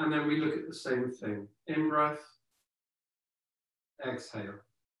long, and then we look at the same thing. In-breath, exhale.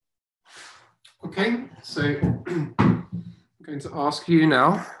 Okay, so I'm going to ask you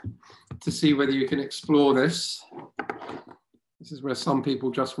now to see whether you can explore this. This is where some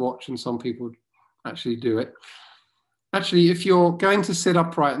people just watch and some people actually do it. Actually, if you're going to sit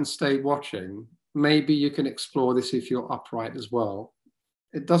upright and stay watching, maybe you can explore this if you're upright as well.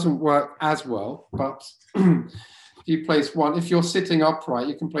 It doesn't work as well, but if you place one, if you're sitting upright,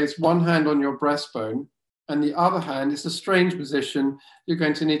 you can place one hand on your breastbone and the other hand is a strange position. You're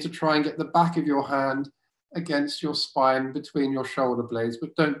going to need to try and get the back of your hand against your spine between your shoulder blades,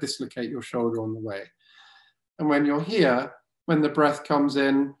 but don't dislocate your shoulder on the way. And when you're here, when the breath comes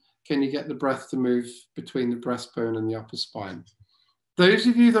in, can you get the breath to move between the breastbone and the upper spine? Those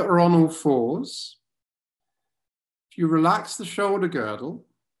of you that are on all fours, if you relax the shoulder girdle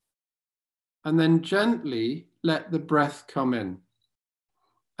and then gently let the breath come in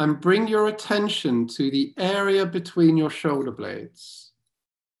and bring your attention to the area between your shoulder blades.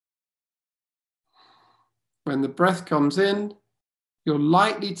 When the breath comes in, you're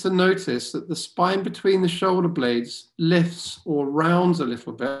likely to notice that the spine between the shoulder blades lifts or rounds a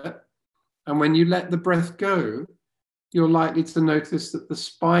little bit. And when you let the breath go, you're likely to notice that the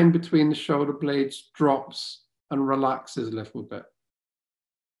spine between the shoulder blades drops and relaxes a little bit.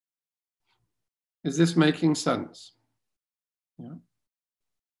 Is this making sense? Yeah.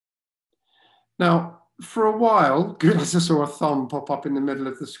 Now, for a while, good, I just saw a thumb pop up in the middle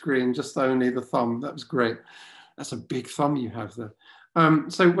of the screen, just only the thumb. That was great. That's a big thumb you have there.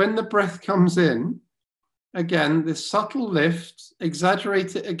 So when the breath comes in, again, this subtle lift,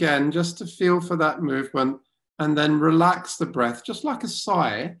 exaggerate it again, just to feel for that movement, and then relax the breath, just like a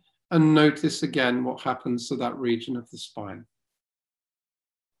sigh, and notice again what happens to that region of the spine.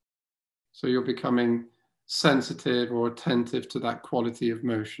 So you're becoming sensitive or attentive to that quality of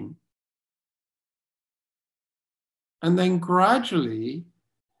motion. And then gradually,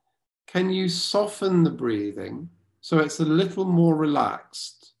 can you soften the breathing so it's a little more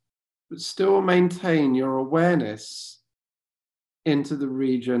relaxed, but still maintain your awareness into the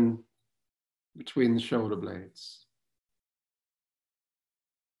region between the shoulder blades?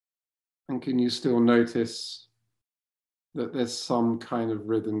 And can you still notice that there's some kind of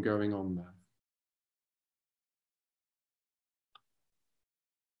rhythm going on there?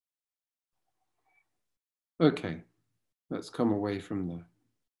 Okay, let's come away from there.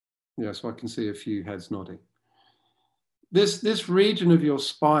 Yeah, so I can see a few heads nodding. This region of your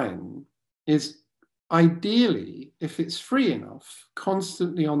spine is ideally, if it's free enough,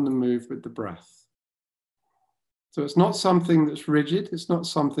 constantly on the move with the breath. So it's not something that's rigid, it's not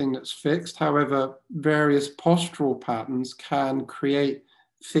something that's fixed. However, various postural patterns can create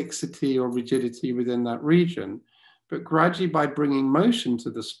fixity or rigidity within that region. But gradually, by bringing motion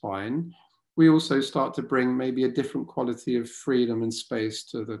to the spine, we also start to bring maybe a different quality of freedom and space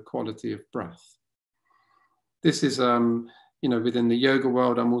to the quality of breath. This is, within the yoga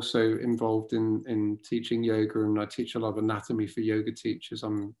world, I'm also involved in teaching yoga, and I teach a lot of anatomy for yoga teachers.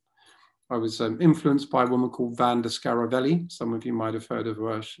 I was influenced by a woman called Vanda Scaravelli. Some of you might have heard of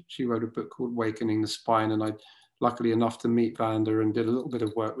her. She wrote a book called Awakening the Spine, and I luckily enough to meet Vanda and did a little bit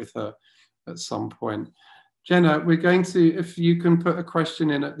of work with her at some point. Jenna, we're going to, if you can put a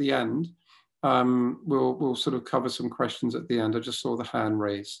question in at the end, we'll sort of cover some questions at the end. I just saw the hand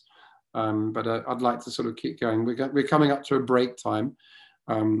raised, but I'd like to sort of keep going. We're coming up to a break time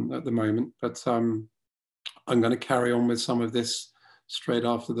at the moment, but I'm going to carry on with some of this straight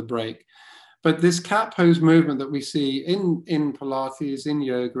after the break. But this cat pose movement that we see in Pilates, in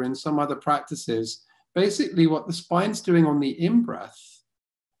yoga, in some other practices, basically what the spine's doing on the in-breath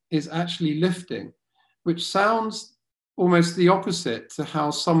is actually lifting, which sounds almost the opposite to how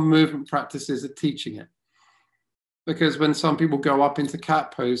some movement practices are teaching it. Because when some people go up into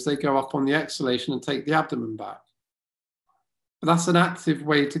cat pose, they go up on the exhalation and take the abdomen back. But that's an active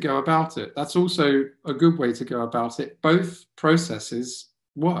way to go about it. That's also a good way to go about it. Both processes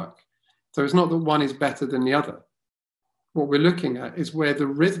work. So it's not that one is better than the other. What we're looking at is where the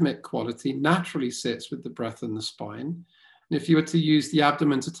rhythmic quality naturally sits with the breath and the spine. And if you were to use the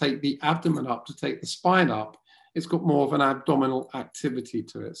abdomen to take the abdomen up, to take the spine up, it's got more of an abdominal activity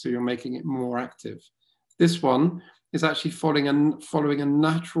to it. So you're making it more active. This one is actually following a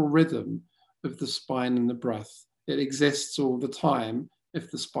natural rhythm of the spine and the breath. It exists all the time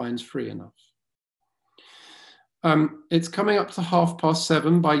if the spine's free enough. It's coming up to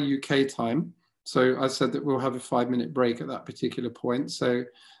 7:30 by UK time. So I said that we'll have a 5-minute break at that particular point. So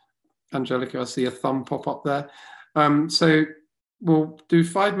Angelica, I see a thumb pop up there. So we'll do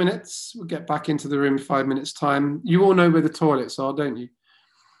 5 minutes. We'll get back into the room in 5 minutes time. You all know where the toilets are, don't you?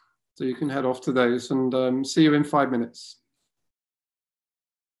 So you can head off to those, and see you in 5 minutes.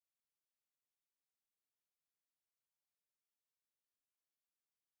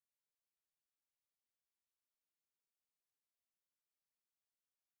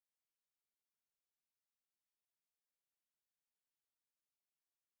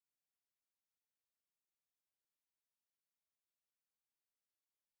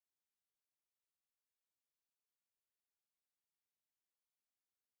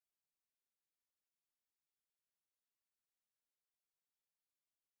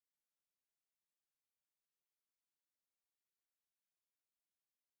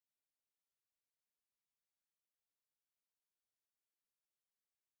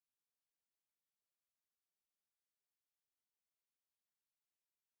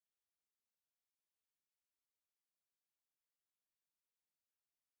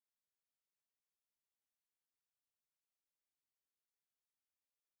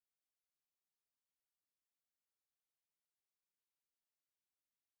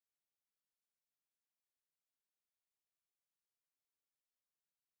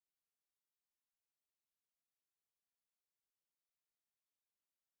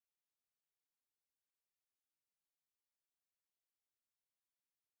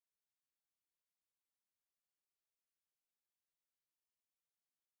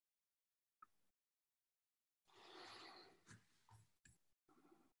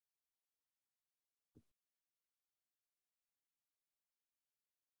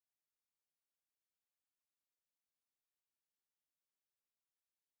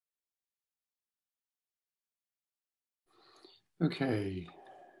 Okay,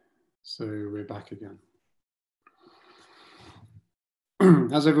 so we're back again.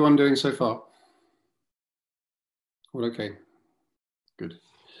 How's everyone doing so far? All okay, good.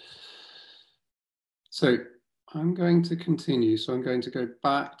 So I'm going to continue. So I'm going to go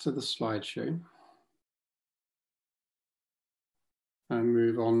back to the slideshow and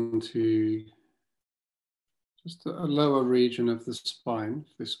move on to just a lower region of the spine.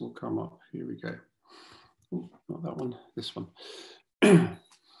 This will come up. Here we go. Oh, not that one, this one. The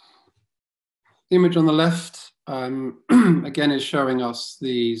image on the left, again, is showing us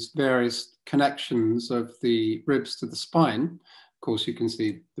these various connections of the ribs to the spine. Of course, you can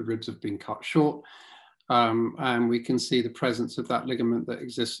see the ribs have been cut short, and we can see the presence of that ligament that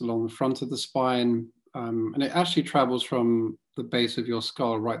exists along the front of the spine. And it actually travels from the base of your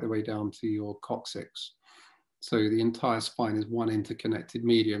skull right the way down to your coccyx. So the entire spine is one interconnected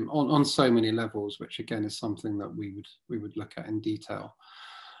medium on so many levels, which again is something that we would look at in detail.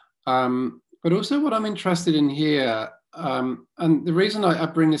 But also what I'm interested in here, and the reason I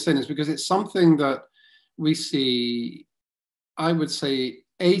bring this in is because it's something that we see, I would say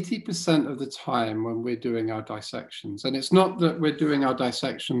 80% of the time when we're doing our dissections. And it's not that we're doing our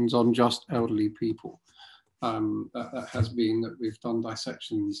dissections on just elderly people. That has been that we've done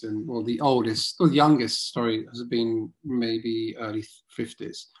dissections in, well, the oldest or the youngest, sorry, has been maybe early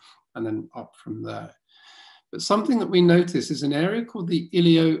 50s and then up from there. But something that we notice is an area called the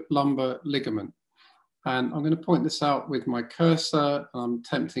iliolumbar ligament. And I'm going to point this out with my cursor. I'm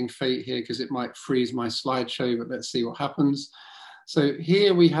tempting fate here because it might freeze my slideshow, but let's see what happens. So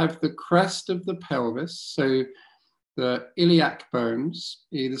here we have the crest of the pelvis. So the iliac bones,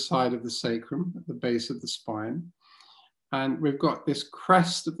 either side of the sacrum, at the base of the spine. And we've got this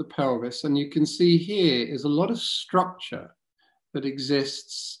crest of the pelvis. And you can see here is a lot of structure that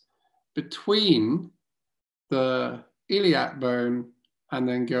exists between the iliac bone and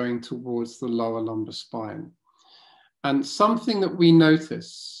then going towards the lower lumbar spine. And something that we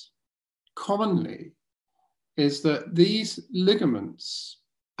notice commonly is that these ligaments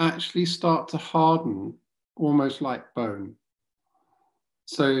actually start to harden almost like bone.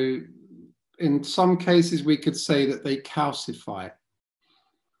 So in some cases, we could say that they calcify.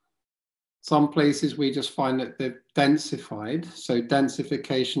 Some places we just find that they've densified. So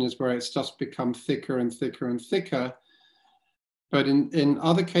densification is where it's just become thicker and thicker and thicker. But in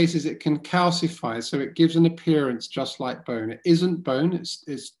other cases, it can calcify. So it gives an appearance just like bone. It isn't bone,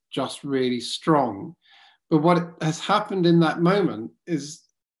 it's just really strong. But what has happened in that moment is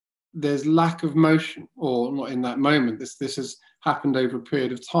there's lack of motion, or not in that moment, this has happened over a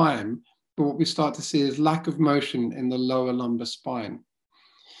period of time. But what we start to see is lack of motion in the lower lumbar spine.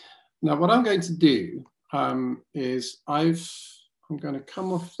 Now, what I'm going to do is I'm going to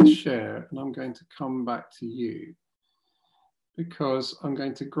come off the share and I'm going to come back to you, because I'm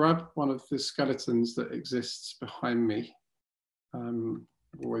going to grab one of the skeletons that exists behind me. I've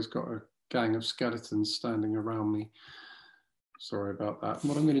always got a gang of skeletons standing around me. Sorry about that.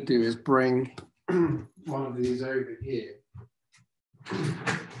 What I'm going to do is bring one of these over here.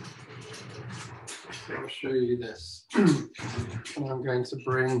 I'll show you this. And I'm going to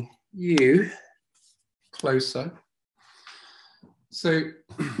bring you closer. So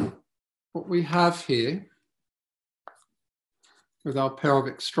what we have here with our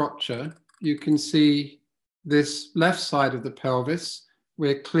pelvic structure, you can see this left side of the pelvis,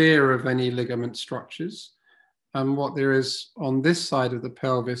 we're clear of any ligament structures. And what there is on this side of the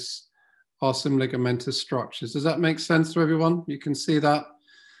pelvis are some ligamentous structures. Does that make sense to everyone? You can see that.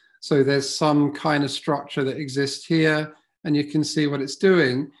 So there's some kind of structure that exists here, and you can see what it's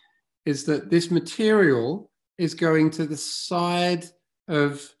doing is that this material is going to the side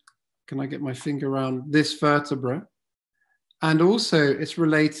of, can I get my finger around this vertebra? And also it's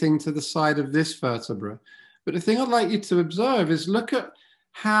relating to the side of this vertebra. But the thing I'd like you to observe is look at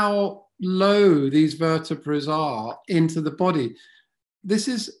how low these vertebrae are into the body. This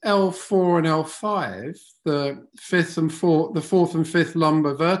is L4 and L5, the fourth and fifth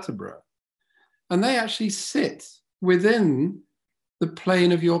lumbar vertebra. And they actually sit within the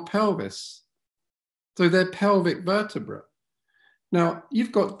plane of your pelvis. So they're pelvic vertebrae. Now,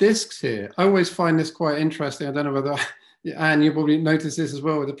 you've got discs here. I always find this quite interesting. I don't know whether, Anne, you probably notice this as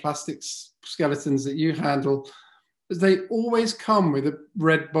well with the plastic skeletons that you handle. They always come with a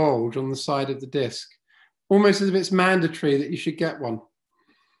red bulge on the side of the disc, almost as if it's mandatory that you should get one.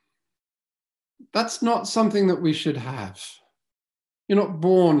 That's not something that we should have. You're not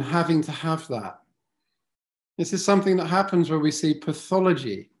born having to have that. This is something that happens where we see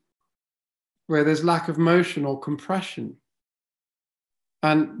pathology, where there's lack of motion or compression.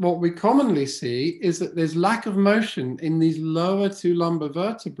 And what we commonly see is that there's lack of motion in these lower two lumbar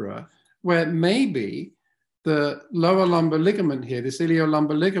vertebrae, where maybe the lower lumbar ligament here, this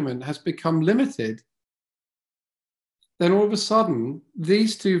iliolumbar ligament, has become limited. Then all of a sudden,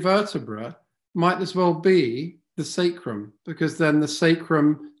 these two vertebrae might as well be the sacrum, because then the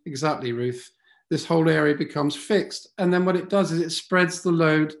sacrum, exactly, Ruth, this whole area becomes fixed. And then what it does is it spreads the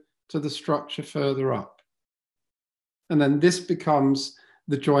load to the structure further up. And then this becomes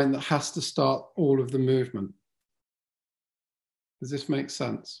the joint that has to start all of the movement. Does this make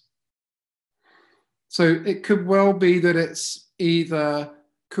sense? So it could well be that it's either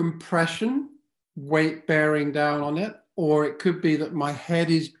compression, weight bearing down on it, or it could be that my head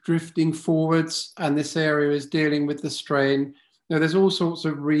is drifting forwards and this area is dealing with the strain. Now, there's all sorts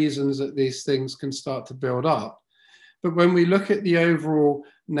of reasons that these things can start to build up. But when we look at the overall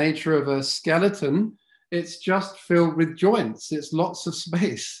nature of a skeleton, it's just filled with joints. It's lots of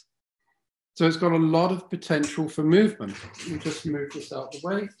space. So it's got a lot of potential for movement. Let me just move this out of the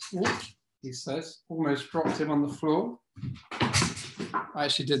way. Ooh, he says, almost dropped him on the floor. I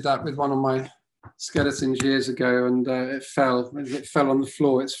actually did that with one of my skeletons years ago, and it fell on the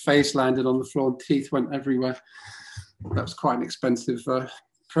floor. Its face landed on the floor and teeth went everywhere. That was quite an expensive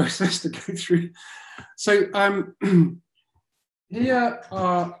process to go through. So here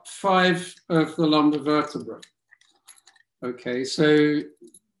are 5 of the lumbar vertebrae. Okay, so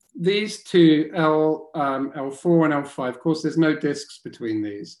these two, L4 and L5, of course, there's no discs between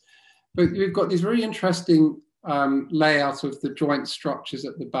these, but you've got these very interesting layout of the joint structures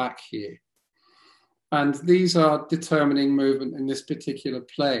at the back here. And these are determining movement in this particular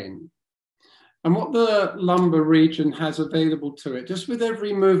plane. And what the lumbar region has available to it, just with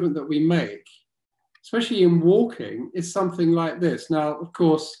every movement that we make, especially in walking, is something like this. Now, of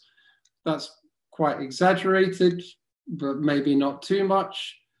course, that's quite exaggerated, but maybe not too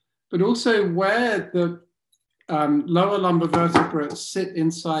much. But also where the lower lumbar vertebrae sit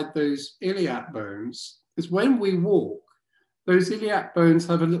inside those iliac bones is when we walk, those iliac bones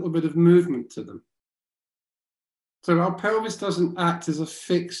have a little bit of movement to them. So our pelvis doesn't act as a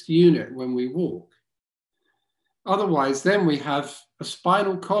fixed unit when we walk. Otherwise, then we have a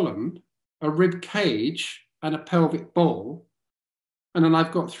spinal column, a rib cage, and a pelvic bowl. And then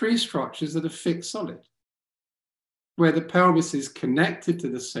I've got 3 structures that are fixed solid. Where the pelvis is connected to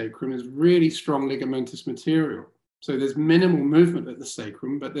the sacrum is really strong ligamentous material. So there's minimal movement at the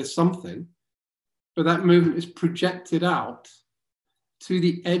sacrum, but there's something. But that movement is projected out to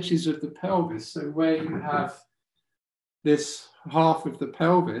the edges of the pelvis. So where you have this half of the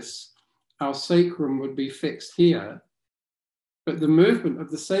pelvis, our sacrum would be fixed here. But the movement of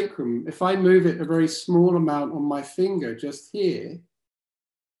the sacrum, if I move it a very small amount on my finger just here,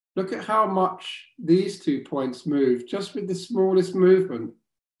 look at how much these 2 points move just with the smallest movement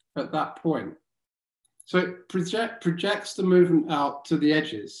at that point. So it projects the movement out to the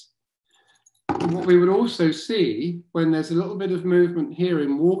edges. And what we would also see when there's a little bit of movement here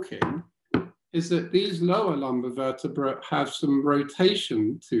in walking is that these lower lumbar vertebrae have some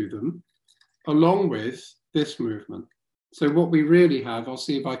rotation to them along with this movement. So what we really have, I'll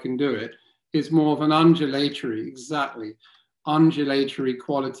see if I can do it, is more of an undulatory, undulatory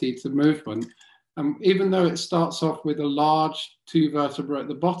quality to movement. Even though it starts off with a large 2 vertebrae at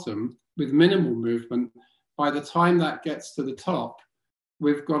the bottom with minimal movement, by the time that gets to the top,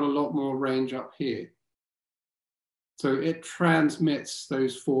 we've got a lot more range up here. So it transmits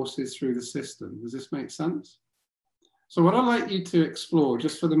those forces through the system. Does this make sense? So what I'd like you to explore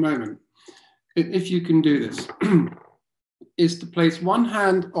just for the moment, if you can do this, is to place one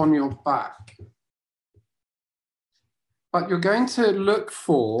hand on your back. But you're going to look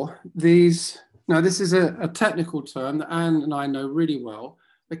for these, now this is a technical term that Anne and I know really well.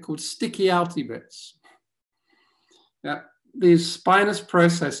 They're called sticky outy bits. Yeah, these spinous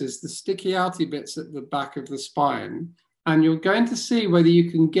processes, the sticky outy bits at the back of the spine, and you're going to see whether you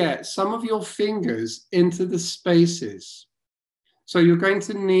can get some of your fingers into the spaces. So you're going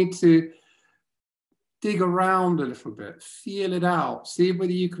to need to dig around a little bit, feel it out, see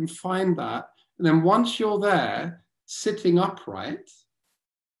whether you can find that. And then once you're there, sitting upright,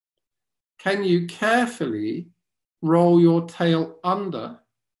 can you carefully roll your tail under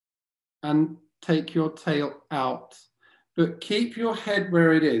and take your tail out? But keep your head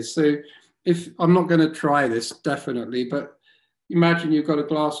where it is. So if I'm not going to try this definitely, but imagine you've got a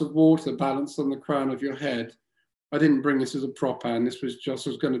glass of water balanced on the crown of your head. I didn't bring this as a prop, and this was just, I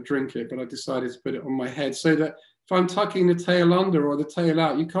was going to drink it, but I decided to put it on my head so that if I'm tucking the tail under or the tail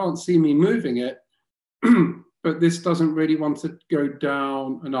out, you can't see me moving it, but this doesn't really want to go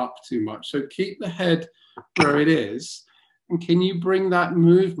down and up too much. So keep the head where it is. And can you bring that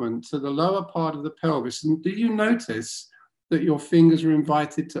movement to the lower part of the pelvis? And do you notice that your fingers are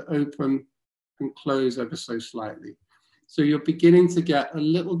invited to open and close ever so slightly? So you're beginning to get a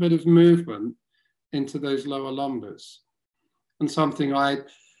little bit of movement into those lower lumbars. And something I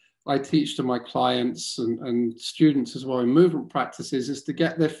teach to my clients and students as well in movement practices is to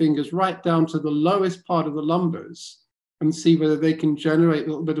get their fingers right down to the lowest part of the lumbars and see whether they can generate a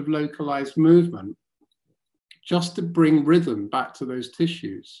little bit of localized movement just to bring rhythm back to those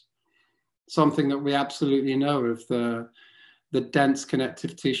tissues. Something that we absolutely know of the dense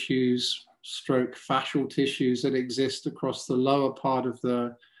connective tissues, stroke fascial tissues that exist across the lower part of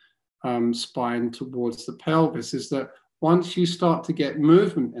the spine towards the pelvis is that once you start to get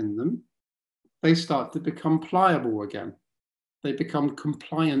movement in them, they start to become pliable again. They become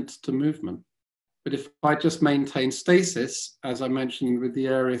compliant to movement. But if I just maintain stasis, as I mentioned with the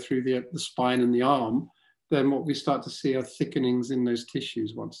area through the spine and the arm, then what we start to see are thickenings in those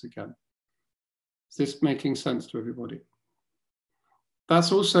tissues once again. Is this making sense to everybody?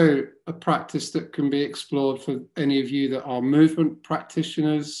 That's also a practice that can be explored for any of you that are movement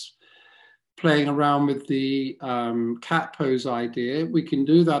practitioners, playing around with the cat pose idea. We can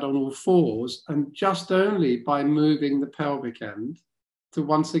do that on all fours and just only by moving the pelvic end to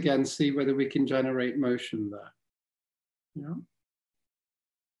once again see whether we can generate motion there. Yeah.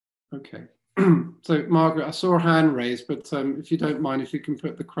 Okay. So Margaret, I saw a hand raised, but if you don't mind, if you can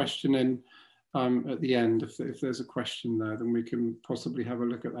put the question in at the end, if there's a question there, then we can possibly have a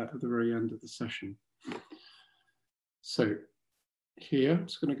look at that at the very end of the session. So here, I'm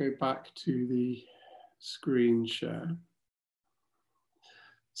just going to go back to the screen share.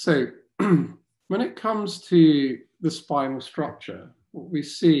 So when it comes to the spinal structure, what we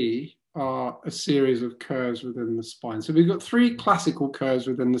see are a series of curves within the spine. So we've got three classical curves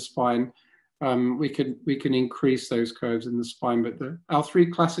within the spine. We can increase those curves in the spine, but our three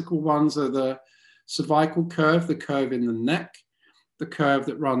classical ones are the cervical curve, the curve in the neck, the curve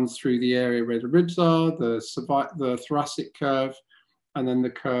that runs through the area where the ribs are, the thoracic curve, and then the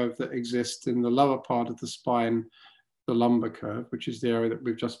curve that exists in the lower part of the spine, the lumbar curve, which is the area that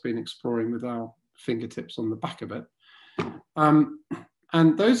we've just been exploring with our fingertips on the back of it.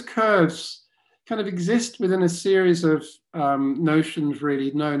 And those curves kind of exist within a series of notions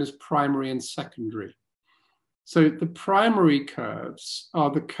really known as primary and secondary. So the primary curves are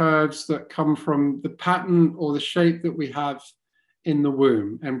the curves that come from the pattern or the shape that we have in the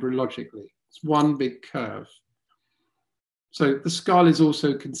womb embryologically. It's one big curve. So the skull is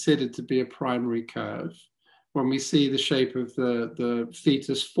also considered to be a primary curve. When we see the shape of the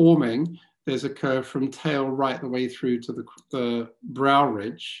fetus forming, there's a curve from tail right the way through to the brow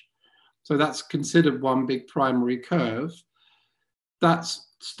ridge. So that's considered one big primary curve. That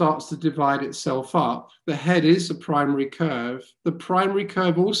starts to divide itself up. The head is a primary curve. The primary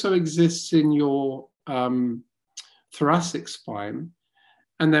curve also exists in your thoracic spine.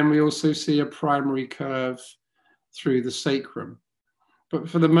 And then we also see a primary curve through the sacrum. But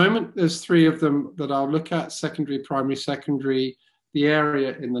for the moment, there's three of them that I'll look at: secondary, primary, secondary, the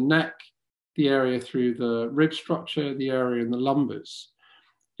area in the neck, the area through the rib structure, the area in the lumbars.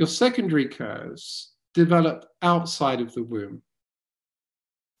 Your secondary curves develop outside of the womb.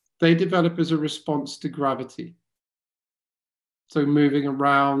 They develop as a response to gravity. So moving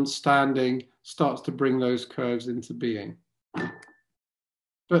around, standing, starts to bring those curves into being.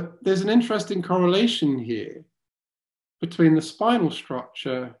 But there's an interesting correlation here between the spinal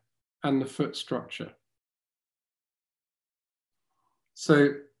structure and the foot structure.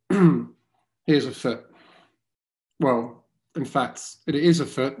 So here's a foot. Well, in fact, it is a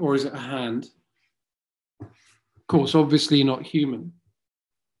foot, or is it a hand? Of course, obviously not human.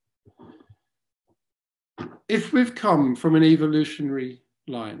 If we've come from an evolutionary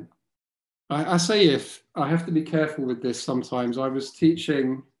line, I say if, I have to be careful with this sometimes. I was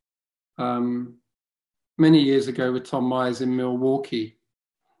teaching many years ago with Tom Myers in Milwaukee.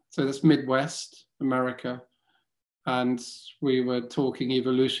 So that's Midwest America. And we were talking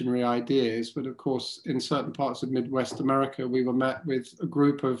evolutionary ideas, but of course, in certain parts of Midwest America, we were met with a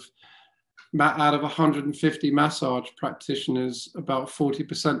group of, out of 150 massage practitioners, about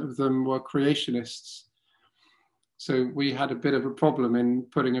 40% of them were creationists. So we had a bit of a problem in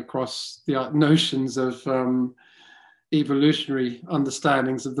putting across the notions of evolutionary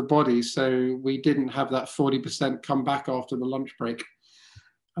understandings of the body. So we didn't have that 40% come back after the lunch break.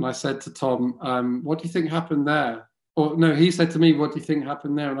 And I said to Tom, what do you think happened there? Or no, he said to me, what do you think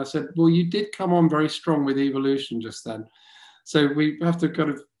happened there? And I said, well, you did come on very strong with evolution just then. So we have to kind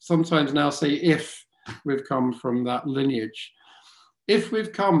of sometimes now say if we've come from that lineage. If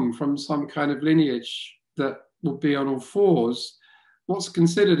we've come from some kind of lineage that will be on all fours, what's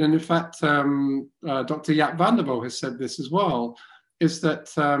considered, and in fact, Dr. Jaap van der Wal has said this as well, is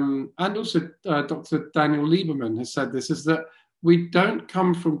that, and also Dr. Daniel Lieberman has said this, is that we don't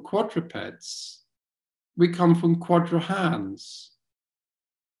come from quadrupeds, we come from quadrahans.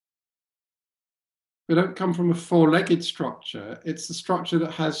 We don't come from a four-legged structure. It's the structure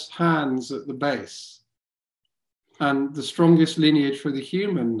that has hands at the base. And the strongest lineage for the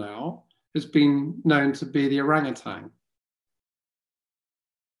human now has been known to be the orangutan.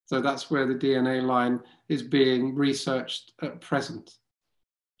 So that's where the DNA line is being researched at present.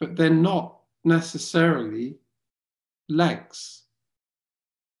 But they're not necessarily legs.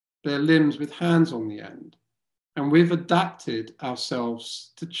 They're limbs with hands on the end. And we've adapted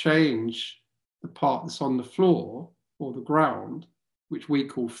ourselves to change the part that's on the floor or the ground, which we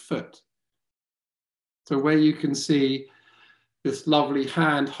call foot. So where you can see this lovely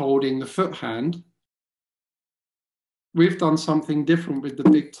hand holding the foot hand, we've done something different with the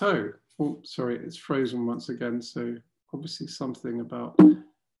big toe. Oh, sorry, it's frozen once again. So obviously something about,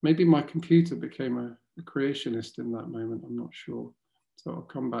 maybe my computer became a creationist in that moment, I'm not sure. So I'll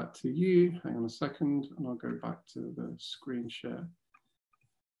come back to you, hang on a second, and I'll go back to the screen share.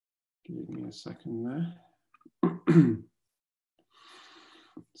 Give me a second there.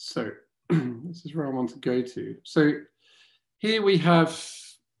 So this is where I want to go to. So here we have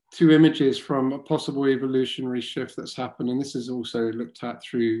two images from a possible evolutionary shift that's happened, and this is also looked at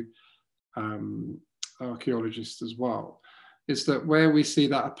through archaeologists as well, is that where we see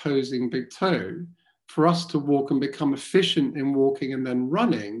that opposing big toe, for us to walk and become efficient in walking and then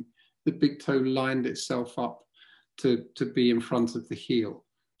running, the big toe lined itself up to be in front of the heel.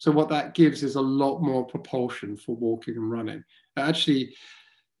 So what that gives is a lot more propulsion for walking and running. Actually,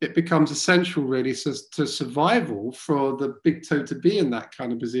 it becomes essential really to survival for the big toe to be in that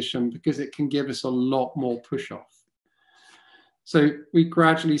kind of position, because it can give us a lot more push off. So we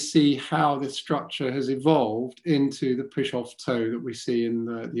gradually see how this structure has evolved into the push off toe that we see in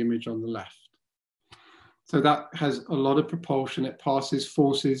the image on the left. So that has a lot of propulsion. It passes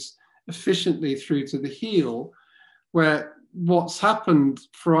forces efficiently through to the heel, where what's happened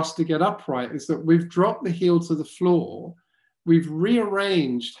for us to get upright is that we've dropped the heel to the floor, we've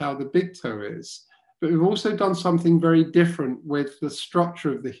rearranged how the big toe is, but we've also done something very different with the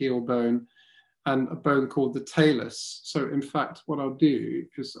structure of the heel bone and a bone called the talus. So in fact, what I'll do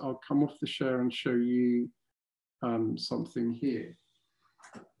is I'll come off the share and show you something here,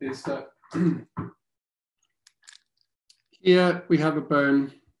 is that here we have a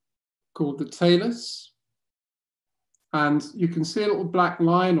bone called the talus. And you can see a little black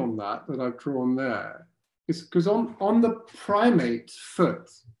line on that I've drawn there. It's because on the primate foot,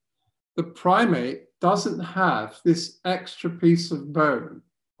 the primate doesn't have this extra piece of bone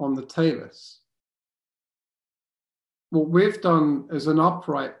on the talus. What we've done as an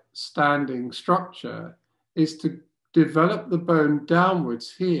upright standing structure is to develop the bone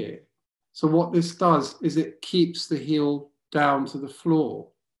downwards here. So what this does is it keeps the heel down to the floor.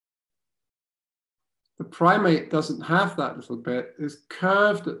 The primate doesn't have that little bit, it's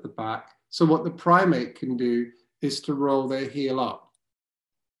curved at the back. So what the primate can do is to roll their heel up,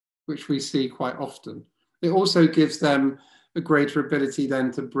 which we see quite often. It also gives them a greater ability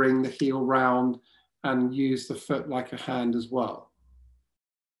then to bring the heel round and use the foot like a hand as well.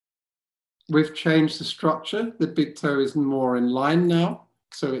 We've changed the structure. The big toe is more in line now,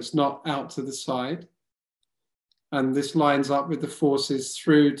 so it's not out to the side. And this lines up with the forces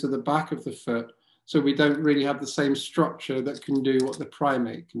through to the back of the foot. So we don't really have the same structure that can do what the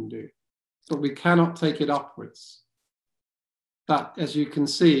primate can do. But we cannot take it upwards. That, as you can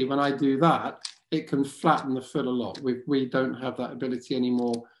see, when I do that, it can flatten the foot a lot. We don't have that ability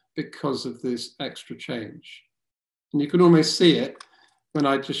anymore because of this extra change. And you can almost see it when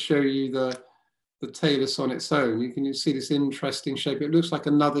I just show you the talus on its own. You can see this interesting shape. It looks like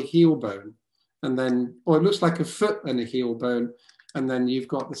another heel bone. And then, or it looks like a foot and a heel bone. And then you've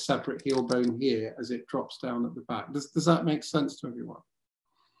got the separate heel bone here as it drops down at the back. Does that make sense to everyone?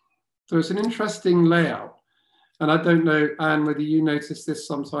 So it's an interesting layout. And I don't know, Anne, whether you notice this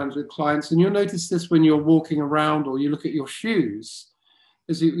sometimes with clients, and you'll notice this when you're walking around or you look at your shoes,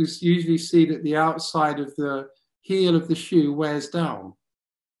 is you usually see that the outside of the heel of the shoe wears down.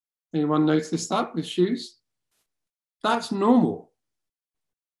 Anyone notice that with shoes? That's normal.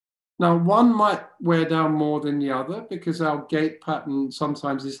 Now, one might wear down more than the other because our gait pattern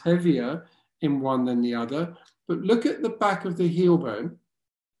sometimes is heavier in one than the other. But look at the back of the heel bone.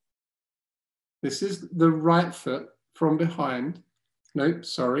 This is the right foot from behind. No,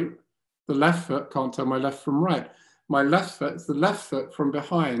 sorry, the left foot. Can't tell my left from right. My left foot is the left foot from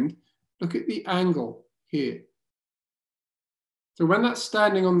behind. Look at the angle here. So when that's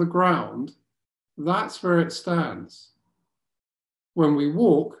standing on the ground, that's where it stands. When we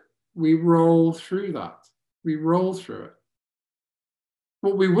walk, we roll through that. We roll through it.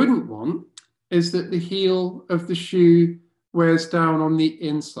 What we wouldn't want is that the heel of the shoe wears down on the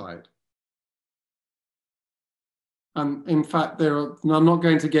inside. And in fact, I'm not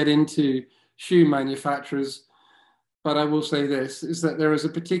going to get into shoe manufacturers, but I will say this, is that there is a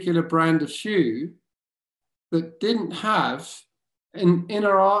particular brand of shoe that didn't have an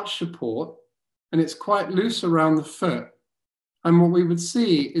inner arch support, and it's quite loose around the foot. And what we would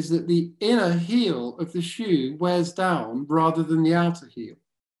see is that the inner heel of the shoe wears down rather than the outer heel.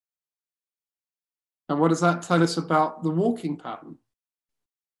 And what does that tell us about the walking pattern?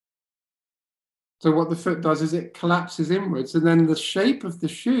 So what the foot does is it collapses inwards, and then the shape of the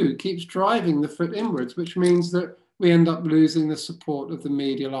shoe keeps driving the foot inwards, which means that we end up losing the support of the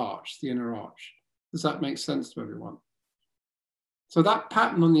medial arch, the inner arch. Does that make sense to everyone? So that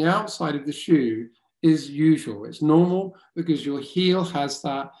pattern on the outside of the shoe is usual. It's normal because your heel has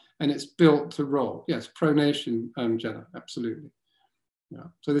that and it's built to roll. Yes, pronation, Jenna, absolutely. Yeah.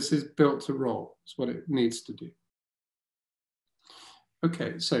 So this is built to roll. It's what it needs to do.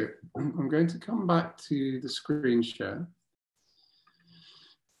 Okay, so I'm going to come back to the screen share.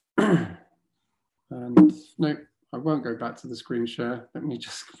 And no, I won't go back to the screen share. Let me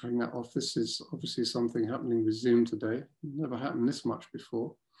just bring that off. This is obviously something happening with Zoom today. Never happened this much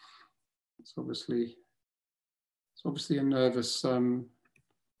before. It's obviously a nervous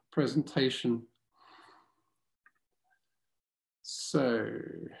presentation. So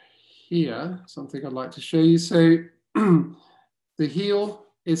here, something I'd like to show you. So the heel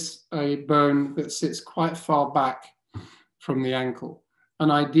is a bone that sits quite far back from the ankle.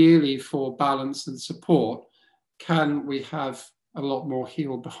 And ideally for balance and support, we have a lot more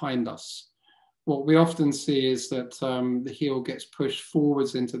heel behind us. What we often see is that the heel gets pushed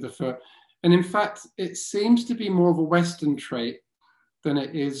forwards into the foot. And in fact, it seems to be more of a Western trait than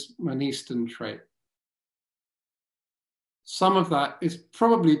it is an Eastern trait. Some of that is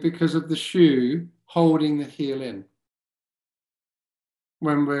probably because of the shoe holding the heel in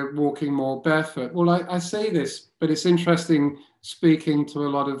when we're walking more barefoot. Well, I say this, but it's interesting speaking to a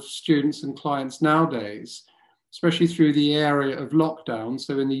lot of students and clients nowadays, especially through the area of lockdown.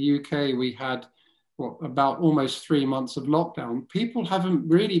 So in the UK, we had about almost 3 months of lockdown. People haven't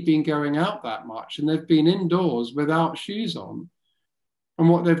really been going out that much, and they've been indoors without shoes on. And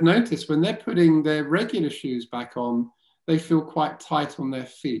what they've noticed, when they're putting their regular shoes back on, they feel quite tight on their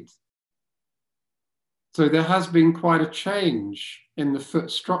feet. So there has been quite a change in the foot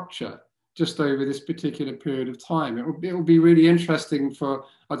structure just over this particular period of time. It will be really interesting for,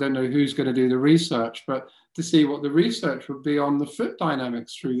 I don't know who's going to do the research, but to see what the research would be on the foot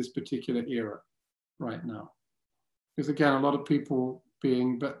dynamics through this particular era right now. Because again, a lot of people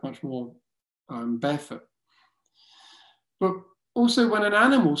being much more barefoot. But also when an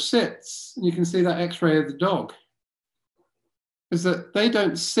animal sits, and you can see that X-ray of the dog, is that they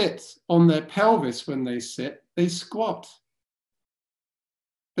don't sit on their pelvis when they sit, they squat.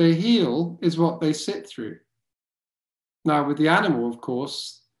 Their heel is what they sit through. Now with the animal, of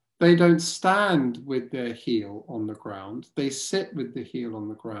course, they don't stand with their heel on the ground, they sit with the heel on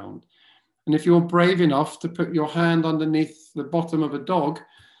the ground. And if you're brave enough to put your hand underneath the bottom of a dog,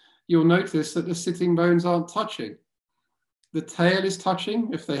 you'll notice that the sitting bones aren't touching. The tail is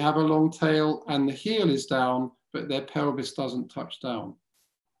touching if they have a long tail, and the heel is down, but their pelvis doesn't touch down.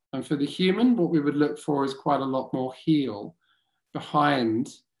 And for the human, what we would look for is quite a lot more heel behind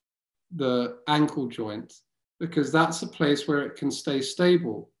the ankle joint, because that's a place where it can stay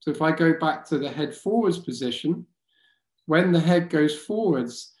stable. So if I go back to the head forwards position, when the head goes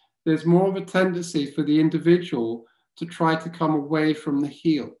forwards, there's more of a tendency for the individual to try to come away from the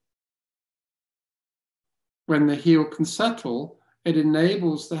heel. When the heel can settle, it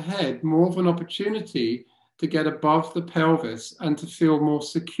enables the head more of an opportunity to get above the pelvis and to feel more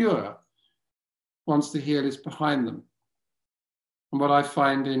secure once the heel is behind them. And what I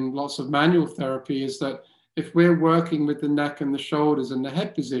find in lots of manual therapy is that if we're working with the neck and the shoulders and the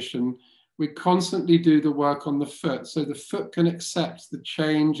head position, we constantly do the work on the foot so the foot can accept the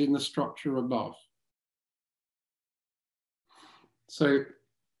change in the structure above. So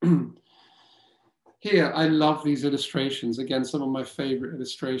here, I love these illustrations. Again, some of my favorite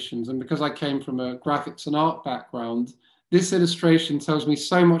illustrations. And because I came from a graphics and art background, this illustration tells me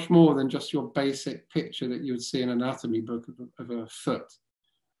so much more than just your basic picture that you would see in an anatomy book of a foot.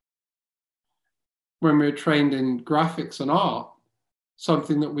 When we're trained in graphics and art,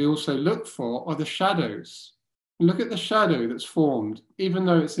 something that we also look for are the shadows. Look at the shadow that's formed. Even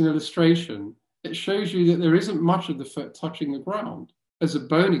though it's an illustration, it shows you that there isn't much of the foot touching the ground as a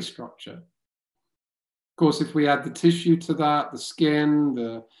bony structure. Of course, if we add the tissue to that, the skin,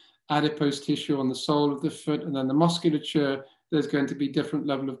 the adipose tissue on the sole of the foot, and then the musculature, there's going to be different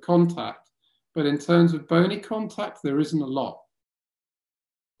level of contact. But in terms of bony contact, there isn't a lot.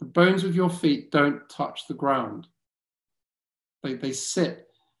 The bones of your feet don't touch the ground. They sit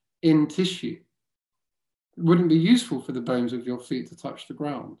in tissue. It wouldn't be useful for the bones of your feet to touch the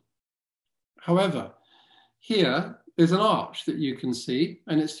ground. However, here there's an arch that you can see,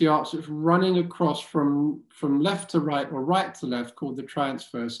 and it's the arch that's running across from left to right or right to left, called the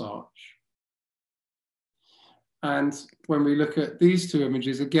transverse arch. And when we look at these two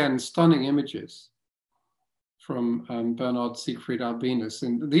images, again, stunning images from Bernard Siegfried Albinus.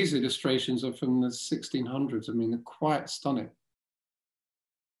 And these illustrations are from the 1600s. I mean, they're quite stunning.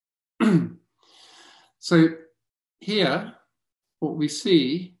 So here, what we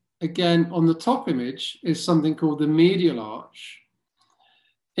see, again, on the top image is something called the medial arch.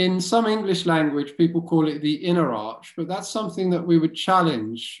 In some English language, people call it the inner arch, but that's something that we would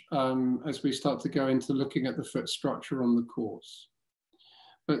challenge as we start to go into looking at the foot structure on the course.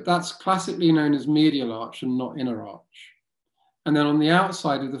 But that's classically known as medial arch and not inner arch. And then on the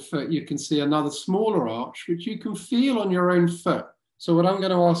outside of the foot, you can see another smaller arch, which you can feel on your own foot. So what I'm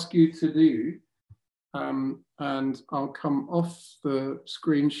going to ask you to do, and I'll come off the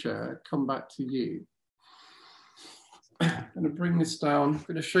screen share, come back to you. I'm going to bring this down. I'm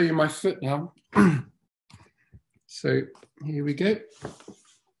going to show you my foot now. So here we go.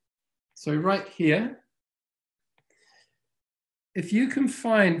 So right here, if you can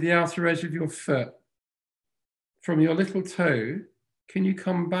find the outer edge of your foot from your little toe, can you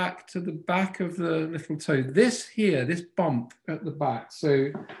come back to the back of the little toe? This here, this bump at the back. So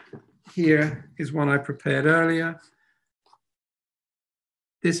here is one I prepared earlier.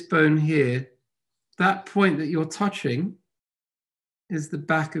 This bone here, that point that you're touching is the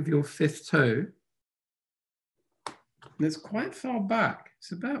back of your fifth toe. And it's quite far back.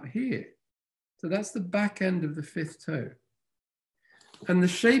 It's about here. So that's the back end of the fifth toe. And the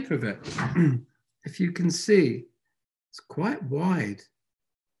shape of it, if you can see, it's quite wide.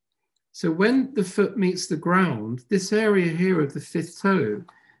 So when the foot meets the ground, this area here of the fifth toe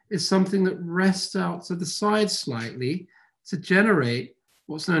is something that rests out to the side slightly to generate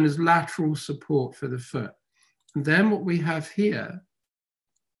what's known as lateral support for the foot. And then what we have here,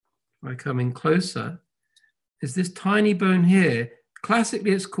 by coming closer, is this tiny bone here.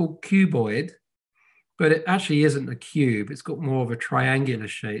 Classically, it's called cuboid, but it actually isn't a cube. It's got more of a triangular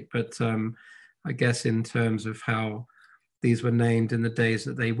shape, but I guess in terms of how these were named in the days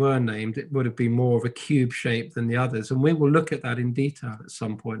that they were named, it would have been more of a cube shape than the others. And we will look at that in detail at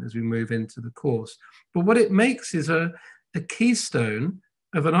some point as we move into the course. But what it makes is a keystone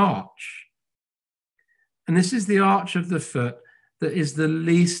of an arch. And this is the arch of the foot that is the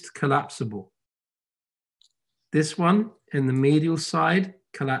least collapsible. This one in the medial side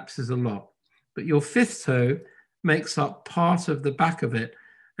collapses a lot. But your fifth toe makes up part of the back of it,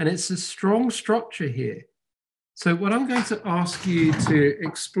 and it's a strong structure here. So what I'm going to ask you to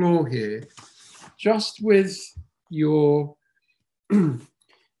explore here, just with your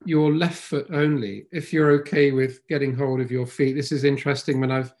left foot only, if you're okay with getting hold of your feet. This is interesting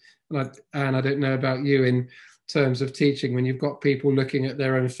when and I don't know about you in terms of teaching, when you've got people looking at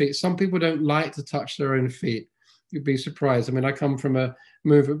their own feet. Some people don't like to touch their own feet. You'd be surprised. I mean, I come from a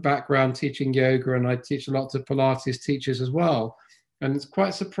movement background teaching yoga, and I teach a lot of Pilates teachers as well. And it's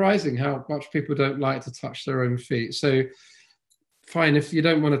quite surprising how much people don't like to touch their own feet. So fine, if you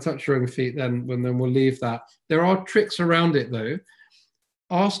don't want to touch your own feet, then we'll leave that. There are tricks around it though.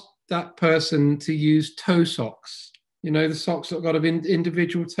 Ask that person to use toe socks. You know, the socks that have got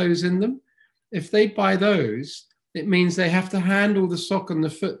individual toes in them. If they buy those, it means they have to handle the sock on the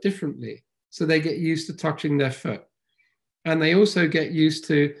foot differently. So they get used to touching their foot. And they also get used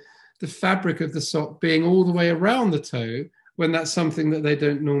to the fabric of the sock being all the way around the toe, when that's something that they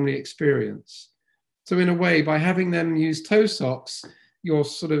don't normally experience. So in a way, by having them use toe socks, you're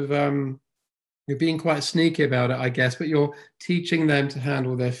sort of, you're being quite sneaky about it, I guess, but you're teaching them to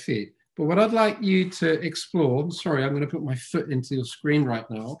handle their feet. But what I'd like you to explore, I'm sorry, I'm going to put my foot into your screen right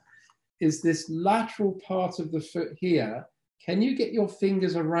now, is this lateral part of the foot here. Can you get your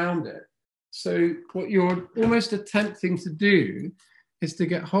fingers around it? So what you're almost attempting to do is to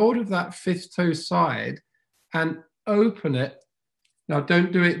get hold of that fifth toe side and open it. Now,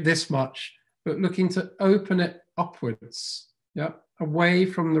 don't do it this much, but looking to open it upwards, away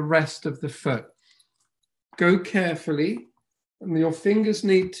from the rest of the foot. Go carefully, and your fingers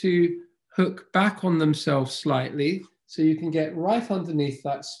need to hook back on themselves slightly so you can get right underneath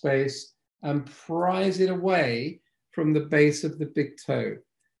that space and prise it away from the base of the big toe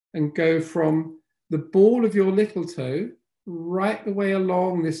and go from the ball of your little toe right the way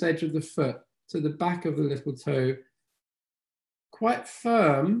along this edge of the foot to the back of the little toe, quite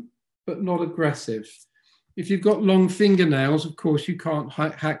firm, but not aggressive. If you've got long fingernails, of course, you can't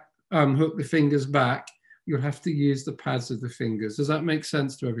hook the fingers back. You'll have to use the pads of the fingers. Does that make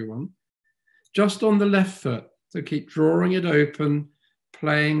sense to everyone? Just on the left foot. So keep drawing it open,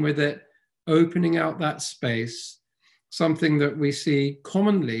 playing with it, opening out that space. Something that we see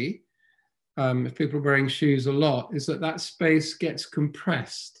commonly, if people are wearing shoes a lot, is that that space gets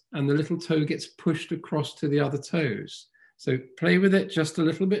compressed and the little toe gets pushed across to the other toes. So play with it just a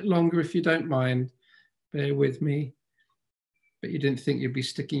little bit longer if you don't mind. Bear with me. But you didn't think you'd be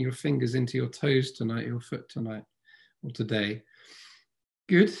sticking your fingers into your toes tonight, your foot tonight, or today.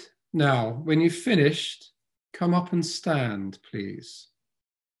 Good. Now, when you've finished, come up and stand, please.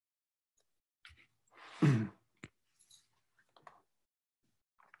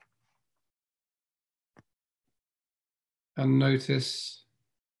 And notice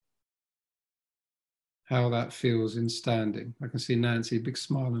how that feels in standing. I can see Nancy, big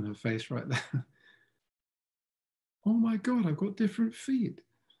smile on her face right there. Oh my God, I've got different feet.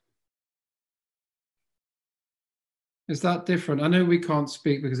 Is that different? I know we can't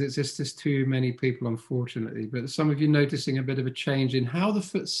speak because it's just too many people, unfortunately, but some of you noticing a bit of a change in how the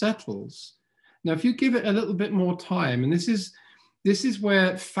foot settles. Now, if you give it a little bit more time, and this is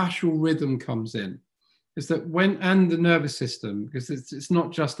where fascial rhythm comes in, is that and the nervous system, because it's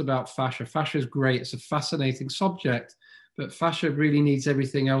not just about fascia. Fascia is great, it's a fascinating subject, but fascia really needs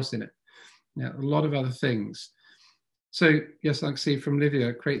everything else in it. Yeah, a lot of other things. So yes, I can see from Livia,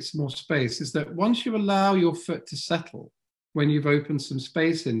 it creates more space, is that once you allow your foot to settle, when you've opened some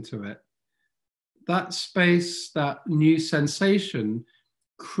space into it, that space, that new sensation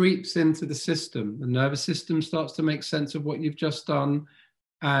creeps into the system. The nervous system starts to make sense of what you've just done,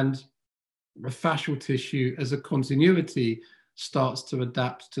 and the fascial tissue as a continuity starts to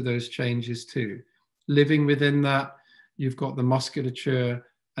adapt to those changes too. Living within that, you've got the musculature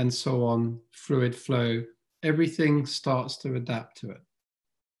and so on, fluid flow. Everything starts to adapt to it.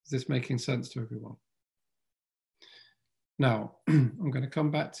 Is this making sense to everyone? Now, I'm going to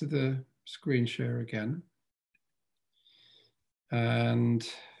come back to the screen share again. And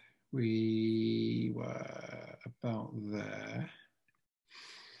we were about there.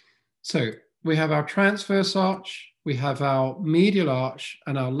 So we have our transverse arch, we have our medial arch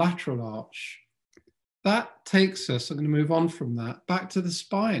and our lateral arch. That takes us, I'm going to move on from that, back to the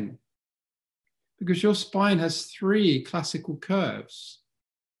spine. Because your spine has three classical curves.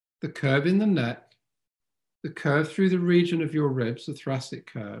 The curve in the neck, the curve through the region of your ribs, the thoracic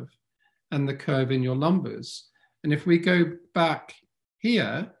curve, and the curve in your lumbars. And if we go back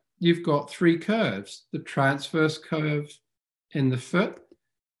here, you've got three curves: the transverse curve in the foot,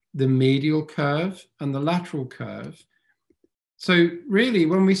 the medial curve, and the lateral curve. So really,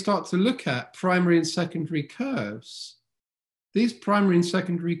 when we start to look at primary and secondary curves, these primary and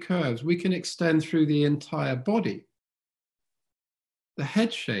secondary curves, we can extend through the entire body. The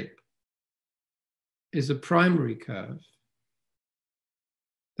head shape is a primary curve.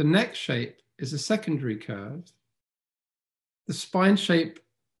 The neck shape is a secondary curve. The spine shape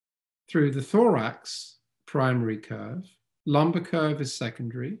through the thorax, primary curve. Lumbar curve is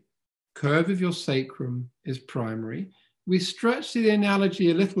secondary. Curve of your sacrum is primary. We stretch the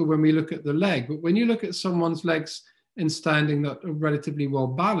analogy a little when we look at the leg, but when you look at someone's legs in standing that are relatively well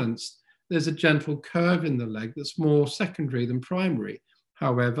balanced, there's a gentle curve in the leg that's more secondary than primary.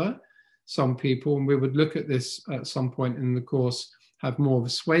 However, some people, and we would look at this at some point in the course, have more of a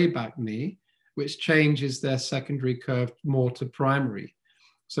sway back knee, which changes their secondary curve more to primary.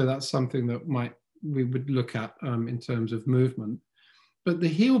 So that's something that we would look at in terms of movement. But the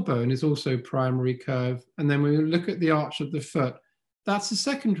heel bone is also primary curve. And then when we look at the arch of the foot, that's a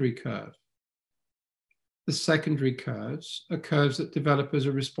secondary curve. The secondary curves are curves that develop as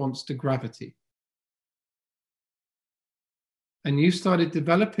a response to gravity. And you started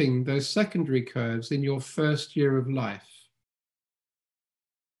developing those secondary curves in your first year of life.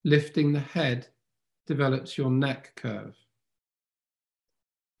 Lifting the head develops your neck curve.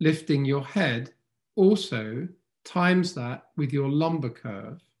 Lifting your head also times that with your lumbar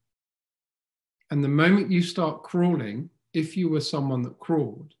curve. And the moment you start crawling, if you were someone that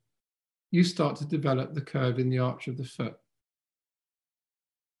crawled, you start to develop the curve in the arch of the foot.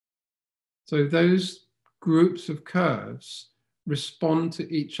 So those groups of curves respond to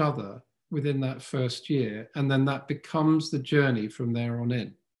each other within that first year, and then that becomes the journey from there on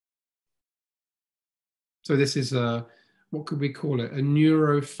in. So this is what could we call it? A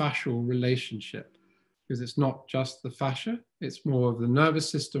neurofascial relationship, because it's not just the fascia, it's more of the nervous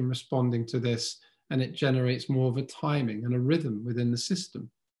system responding to this, and it generates more of a timing and a rhythm within the system.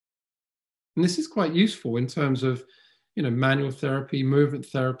 And this is quite useful in terms of, you know, manual therapy, movement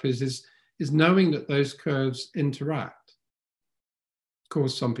therapies, is knowing that those curves interact. Of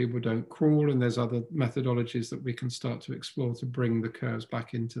course, some people don't crawl, and there's other methodologies that we can start to explore to bring the curves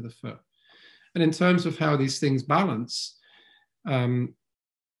back into the foot. And in terms of how these things balance,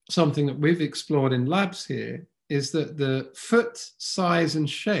 something that we've explored in labs here is that the foot size and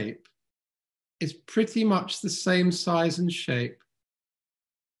shape is pretty much the same size and shape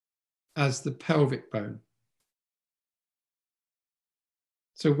as the pelvic bone.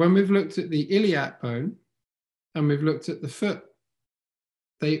 So when we've looked at the iliac bone and we've looked at the foot,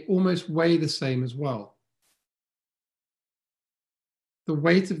 they almost weigh the same as well. The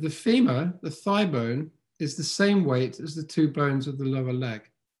weight of the femur, the thigh bone, is the same weight as the two bones of the lower leg.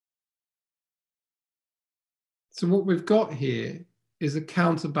 So what we've got here is a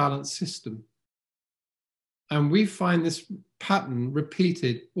counterbalanced system. And we find this pattern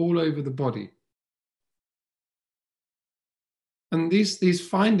repeated all over the body. And these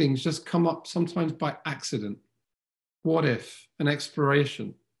findings just come up sometimes by accident. What if? An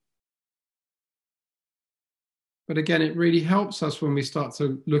exploration. But again, it really helps us when we start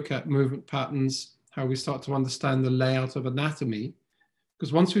to look at movement patterns, how we start to understand the layout of anatomy.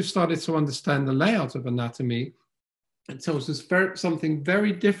 Because once we've started to understand the layout of anatomy, it tells us something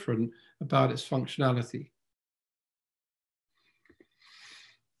very different about its functionality.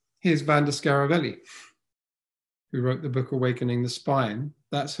 Here's Vanda Scaravelli, who wrote the book Awakening the Spine.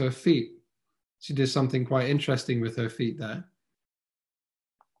 That's her feet. She did something quite interesting with her feet there.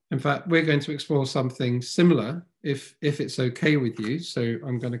 In fact, we're going to explore something similar, if it's okay with you. So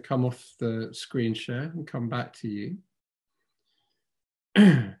I'm going to come off the screen share and come back to you.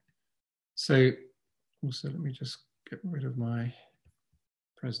 So also, let me just get rid of my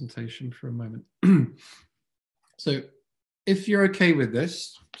presentation for a moment. So if you're okay with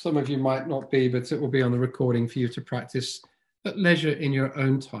this, some of you might not be, but it will be on the recording for you to practice at leisure in your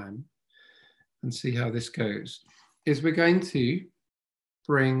own time and see how this goes, is we're going to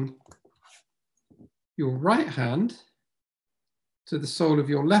bring your right hand to the sole of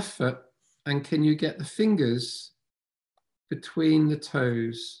your left foot, and can you get the fingers between the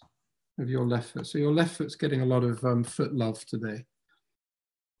toes of your left foot? So your left foot's getting a lot of foot love today.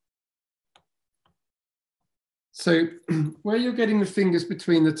 So where you're getting the fingers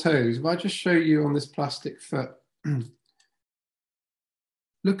between the toes, if I just show you on this plastic foot,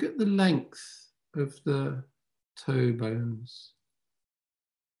 look at the length of the toe bones.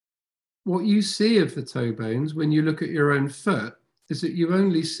 What you see of the toe bones when you look at your own foot is that you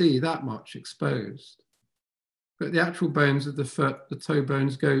only see that much exposed. But the actual bones of the foot, the toe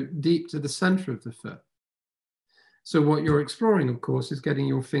bones, go deep to the center of the foot. So what you're exploring, of course, is getting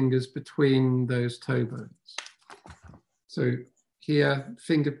your fingers between those toe bones. So here,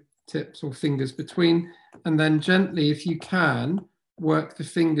 fingertips or fingers between, and then gently, if you can, work the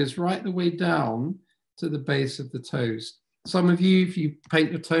fingers right the way down to the base of the toes. Some of you, if you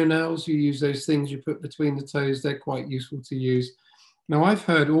paint your toenails, you use those things you put between the toes. They're quite useful to use. Now, I've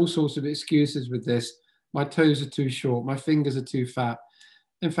heard all sorts of excuses with this. My toes are too short. My fingers are too fat.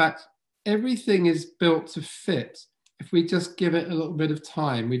 In fact, everything is built to fit if we just give it a little bit of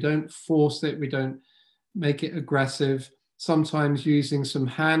time. We don't force it. We don't make it aggressive. Sometimes using some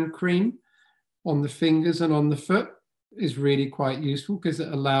hand cream on the fingers and on the foot is really quite useful because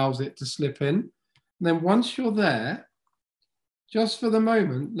it allows it to slip in. And then once you're there, just for the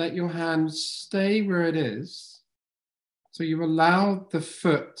moment, let your hand stay where it is. So you allow the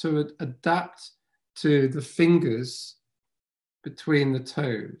foot to adapt to the fingers between the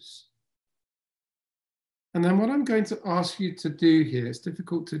toes. And then what I'm going to ask you to do here, it's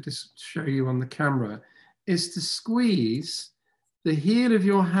difficult to just show you on the camera, is to squeeze the heel of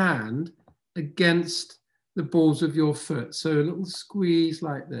your hand against the balls of your foot. So a little squeeze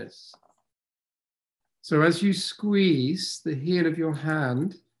like this. So as you squeeze the heel of your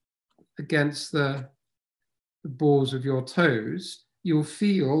hand against the balls of your toes, you'll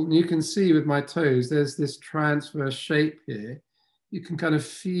feel, and you can see with my toes, there's this transverse shape here. You can kind of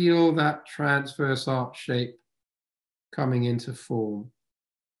feel that transverse arch shape coming into form.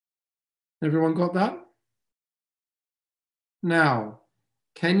 Everyone got that? Now,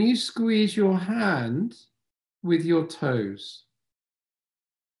 can you squeeze your hand with your toes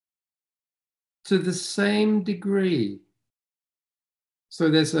to the same degree? So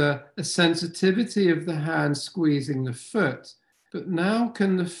there's a sensitivity of the hand squeezing the foot, but now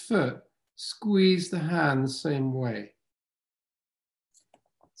can the foot squeeze the hand the same way?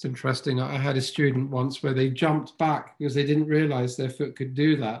 It's interesting. I had a student once where they jumped back because they didn't realize their foot could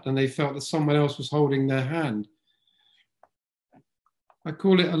do that, and they felt that someone else was holding their hand. I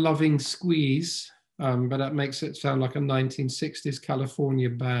call it a loving squeeze, but that makes it sound like a 1960s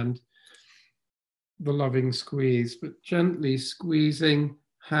California band. The loving squeeze, but gently squeezing,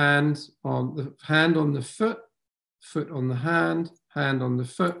 hand on the foot, foot on the hand on the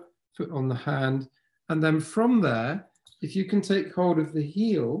foot, foot on the hand. And then from there, if you can take hold of the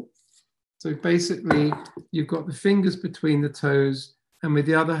heel, so basically you've got the fingers between the toes, and with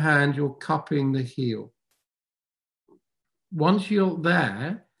the other hand, you're cupping the heel. Once you're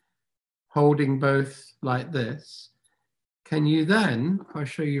there, holding both like this, can you then, I'll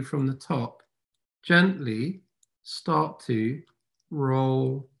show you from the top, gently start to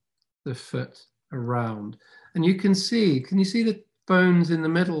roll the foot around. And you can see the bones in the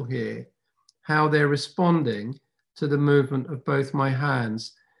middle here, how they're responding to the movement of both my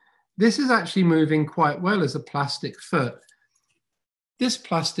hands. This is actually moving quite well as a plastic foot. This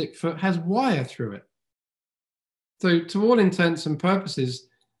plastic foot has wire through it. So to all intents and purposes,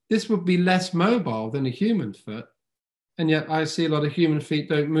 this would be less mobile than a human foot. And yet I see a lot of human feet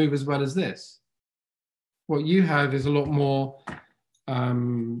don't move as well as this. What you have is a lot more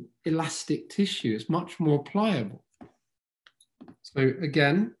elastic tissue. It's much more pliable. So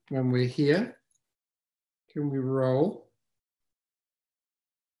again, when we're here, can we roll?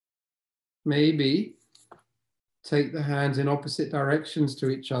 Maybe take the hands in opposite directions to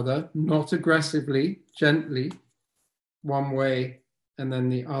each other, not aggressively, gently, one way and then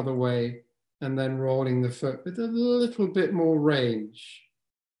the other way, and then rolling the foot with a little bit more range.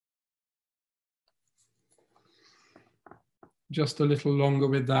 Just a little longer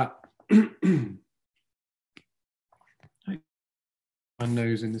with that. My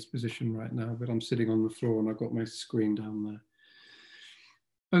nose in this position right now, but I'm sitting on the floor and I've got my screen down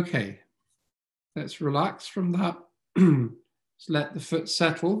there. Okay, let's relax from that. Let's let the foot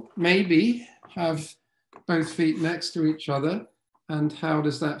settle. Maybe have both feet next to each other. And how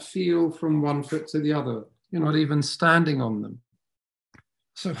does that feel from one foot to the other? You're not even standing on them.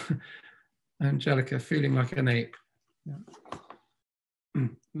 So, Angelica, feeling like an ape. Yeah.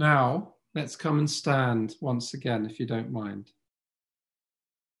 Now, let's come and stand once again, if you don't mind.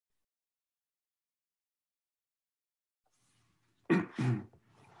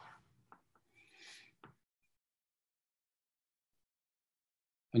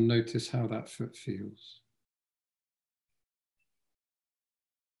 And notice how that foot feels.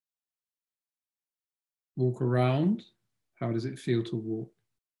 Walk around. How does it feel to walk?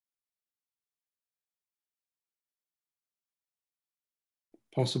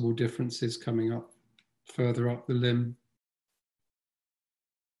 Possible differences coming up, further up the limb.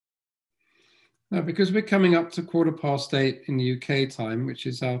 Now, because we're coming up to 8:15 in the UK time, which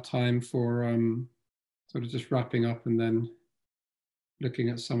is our time for sort of just wrapping up and then looking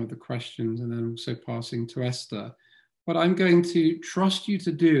at some of the questions and then also passing to Esther, what I'm going to trust you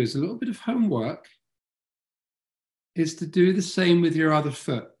to do is a little bit of homework, is to do the same with your other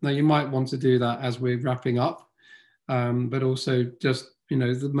foot. Now, you might want to do that as we're wrapping up, but also just, you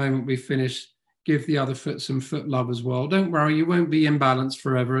know, the moment we finish, give the other foot some foot love as well. Don't worry, you won't be imbalanced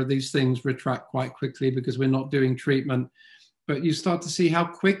forever. These things retract quite quickly because we're not doing treatment, but you start to see how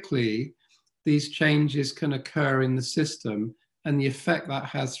quickly these changes can occur in the system and the effect that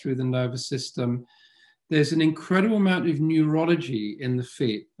has through the nervous system. There's an incredible amount of neurology in the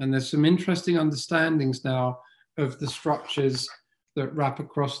feet, and there's some interesting understandings now of the structures that wrap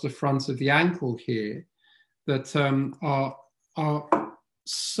across the front of the ankle here that are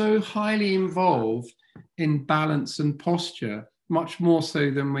so highly involved in balance and posture, much more so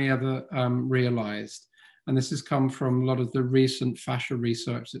than we ever realized. And this has come from a lot of the recent fascia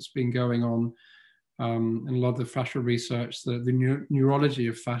research that's been going on. And a lot of the fascia research, the neurology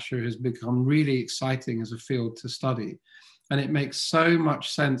of fascia has become really exciting as a field to study. And it makes so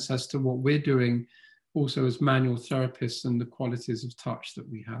much sense as to what we're doing also as manual therapists and the qualities of touch that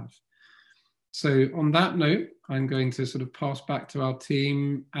we have. So on that note, I'm going to sort of pass back to our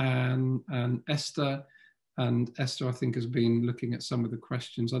team and Esther. And Esther, I think, has been looking at some of the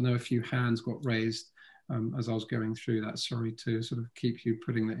questions. I know a few hands got raised as I was going through that. Sorry to sort of keep you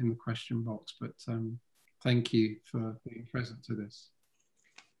putting that in the question box, but thank you for being present to this.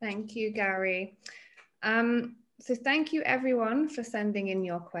 Thank you, Gary. So thank you everyone for sending in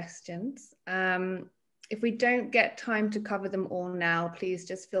your questions. If we don't get time to cover them all now, please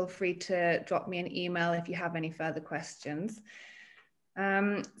just feel free to drop me an email if you have any further questions.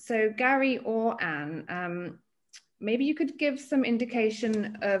 So Gary or Anne, maybe you could give some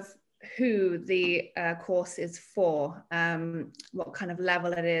indication of who the course is for, what kind of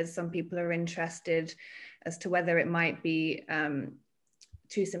level it is. Some people are interested as to whether it might be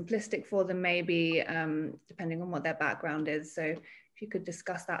too simplistic for them, maybe, depending on what their background is. So if you could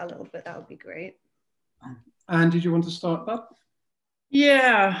discuss that a little bit, that would be great. Anne, did you want to start that?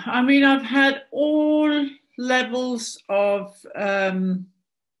 Yeah, I mean, I've had all levels of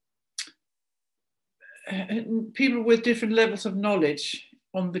people with different levels of knowledge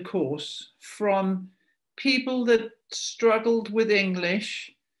on the course, from people that struggled with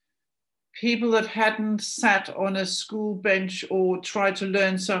English, people that hadn't sat on a school bench or tried to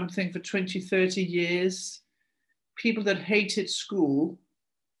learn something for 20, 30 years, people that hated school,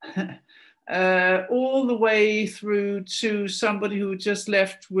 all the way through to somebody who just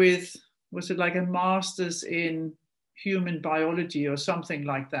left with, was it like a master's in human biology or something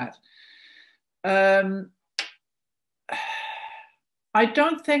like that. I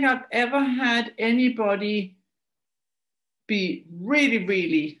don't think I've ever had anybody be really,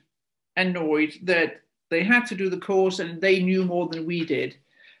 really annoyed that they had to do the course and they knew more than we did.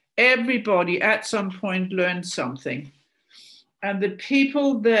 Everybody at some point learned something. And the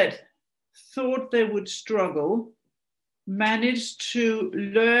people that thought they would struggle managed to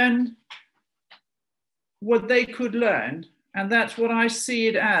learn what they could learn. And that's what I see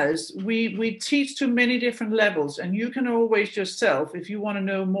it as. We teach to many different levels, and you can always yourself, if you want to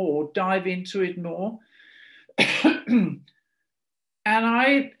know more, dive into it more.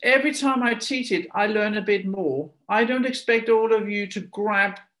 And every time I teach it, I learn a bit more. I don't expect all of you to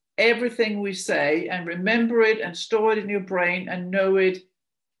grab everything we say and remember it and store it in your brain and know it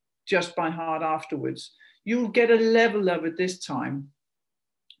just by heart afterwards. You'll get a level of it this time.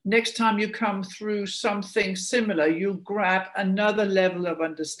 Next time you come through something similar, you'll grab another level of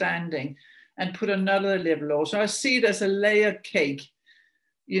understanding and put another level also. I see it as a layer cake.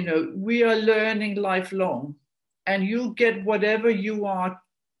 You know, we are learning lifelong, and you'll get whatever you are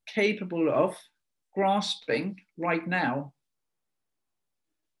capable of grasping right now.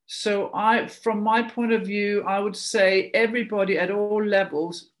 So from my point of view, I would say everybody at all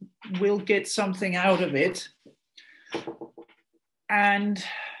levels will get something out of it. And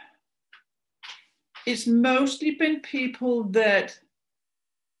it's mostly been people that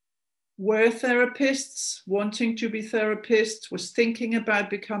were therapists, wanting to be therapists, was thinking about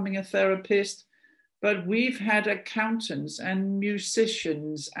becoming a therapist. But we've had accountants and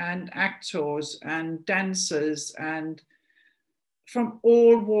musicians and actors and dancers and from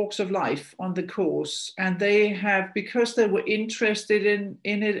all walks of life on the course. And they have, because they were interested in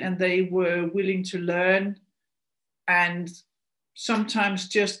it and they were willing to learn and sometimes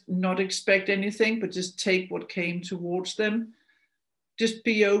just not expect anything, but just take what came towards them, just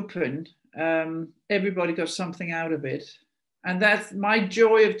be open. Everybody got something out of it. And that's my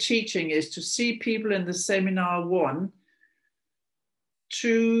joy of teaching, is to see people in the seminar 1,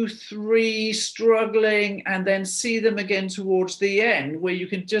 2, 3 struggling, and then see them again towards the end, where you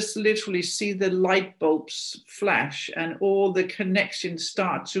can just literally see the light bulbs flash and all the connections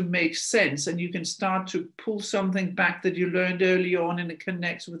start to make sense. And you can start to pull something back that you learned early on and it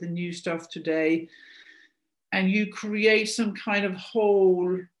connects with the new stuff today. And you create some kind of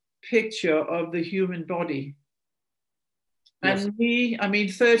whole picture of the human body. Yes. And me, I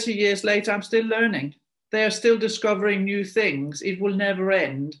mean, 30 years later, I'm still learning. They're still discovering new things. It will never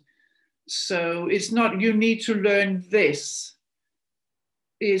end. So it's not, you need to learn this.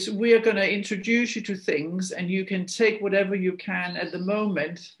 We're going to introduce you to things and you can take whatever you can at the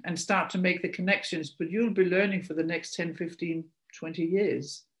moment and start to make the connections, but you'll be learning for the next 10, 15, 20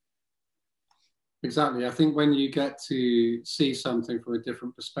 years. Exactly. I think when you get to see something from a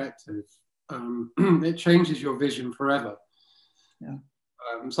different perspective, it changes your vision forever. Yeah.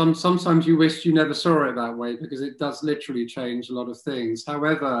 Sometimes you wish you never saw it that way, because it does literally change a lot of things.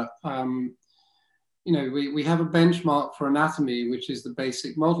 However, you know, we have a benchmark for anatomy, which is the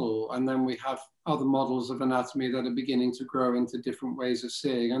basic model, and then we have other models of anatomy that are beginning to grow into different ways of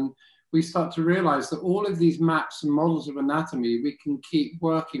seeing. And we start to realize that all of these maps and models of anatomy we can keep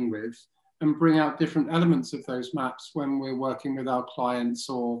working with and bring out different elements of those maps when we're working with our clients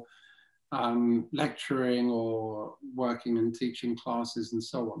or lecturing or working and teaching classes and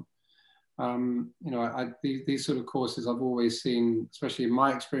so on. You know, these sort of courses I've always seen, especially in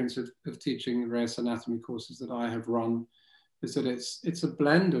my experience of teaching various anatomy courses that I have run, is that it's a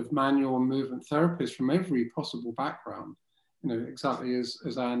blend of manual and movement therapists from every possible background, you know, exactly as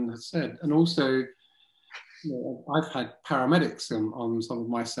Anne has said. And also, you know, I've had paramedics on some of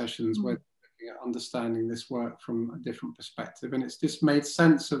my sessions where they're looking at understanding this work from a different perspective, and it's just made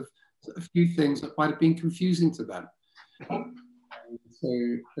sense of a few things that might have been confusing to them.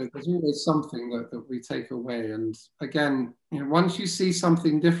 So there's always something that we take away. And again, once you see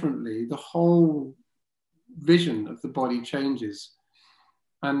something differently, the whole vision of the body changes.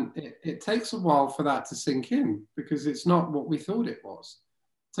 And it takes a while for that to sink in, because it's not what we thought it was.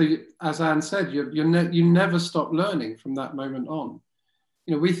 So as Anne said, you never stop learning from that moment on.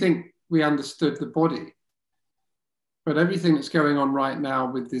 We think we understood the body, but everything that's going on right now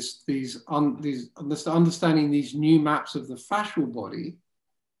with understanding these new maps of the fascial body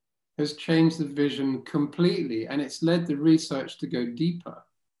has changed the vision completely, and it's led the research to go deeper.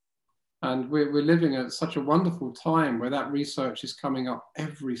 And we're living at such a wonderful time where that research is coming up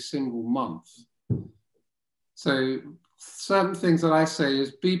every single month. So certain things that I say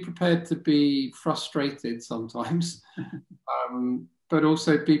is be prepared to be frustrated sometimes, but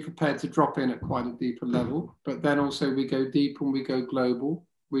also be prepared to drop in at quite a deeper level. But then also we go deep and we go global.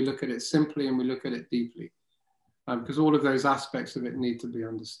 We look at it simply and we look at it deeply, because all of those aspects of it need to be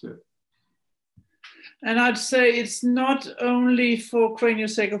understood. And I'd say it's not only for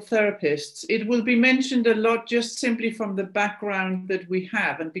craniosacral therapists. It will be mentioned a lot just simply from the background that we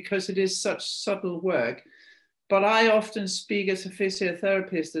have, and because it is such subtle work. But I often speak as a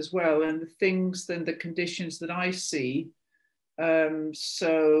physiotherapist as well, and the things and the conditions that I see.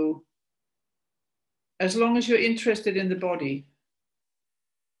 So as long as you're interested in the body,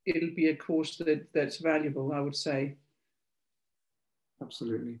 it'll be a course that's valuable, I would say.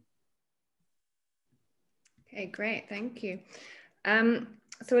 Absolutely. Okay, great, thank you.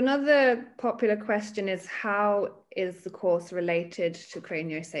 So another popular question is, how is the course related to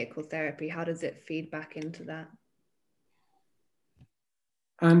craniosacral therapy? How does it feed back into that?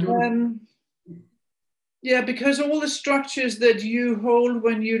 Yeah, because all the structures that you hold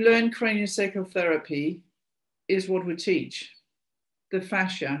when you learn craniosacral therapy is what we teach. The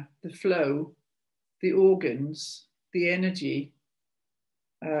fascia, the flow, the organs, the energy.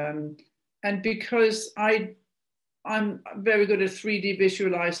 And because I'm very good at 3D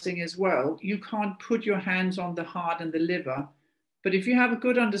visualizing as well, you can't put your hands on the heart and the liver. But if you have a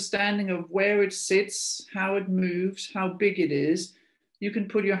good understanding of where it sits, how it moves, how big it is, you can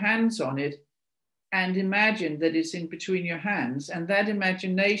put your hands on it and imagine that it's in between your hands. And that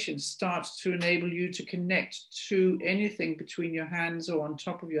imagination starts to enable you to connect to anything between your hands or on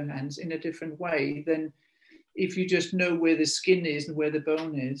top of your hands in a different way than if you just know where the skin is and where the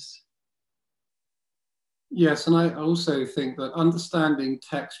bone is. Yes, and I also think that understanding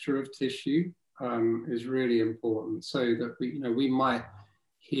texture of tissue is really important, so that we might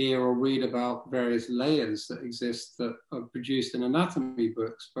hear or read about various layers that exist that are produced in anatomy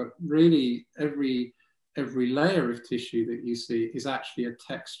books, but really every layer of tissue that you see is actually a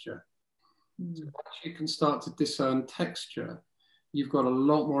texture. So once you can start to discern texture, you've got a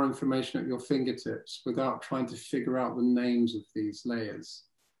lot more information at your fingertips without trying to figure out the names of these layers.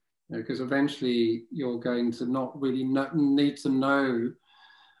 Because eventually you're going to not really need to know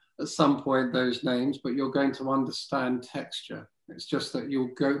at some point those names, but you're going to understand texture. It's just that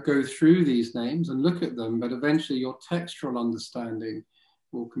you'll go through these names and look at them, but eventually your textural understanding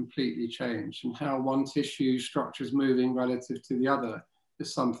will completely change. And how one tissue structure is moving relative to the other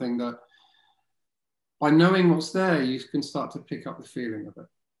is something that, by knowing what's there, you can start to pick up the feeling of it.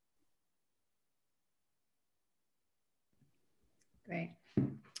 Great.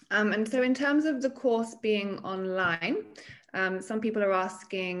 And so in terms of the course being online, some people are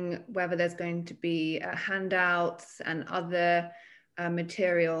asking whether there's going to be handouts and other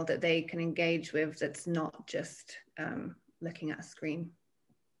material that they can engage with that's not just looking at a screen.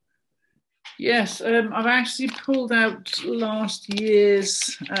 Yes, I've actually pulled out last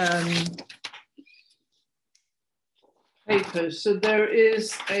year's papers. So there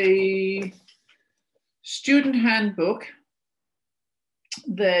is a student handbook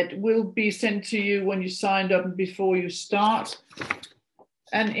that will be sent to you when you signed up and before you start.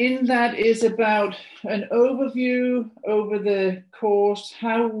 And in that is about an overview over the course,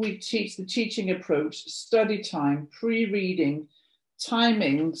 how we teach, the teaching approach, study time, pre-reading,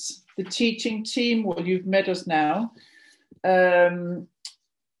 timings, the teaching team, well, you've met us now,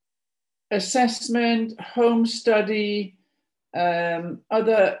 assessment, home study,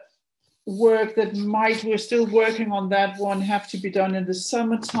 other work that we're still working on that one, have to be done in the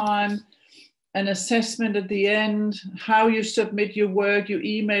summertime, an assessment at the end, how you submit your work, you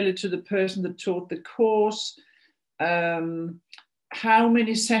email it to the person that taught the course, how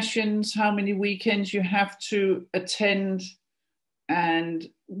many sessions, how many weekends you have to attend, and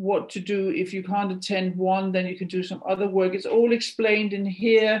what to do if you can't attend one, then you can do some other work. It's all explained in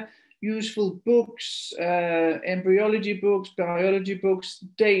here. Useful books, embryology books, biology books,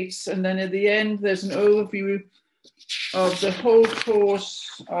 dates, and then at the end there's an overview of the whole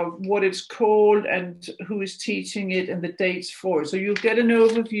course, of what it's called and who is teaching it and the dates for it. So you'll get an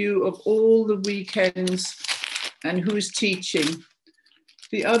overview of all the weekends and who's teaching.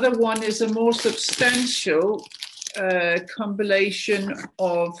 The other one is a more substantial compilation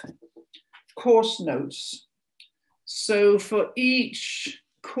of course notes. So for each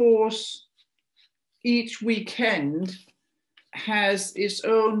course, each weekend has its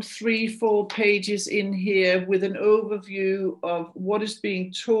own 3-4 pages in here with an overview of what is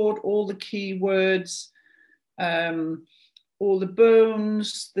being taught, all the key words, all the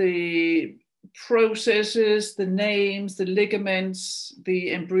bones, the processes, the names, the ligaments,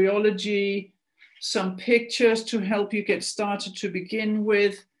 the embryology, some pictures to help you get started to begin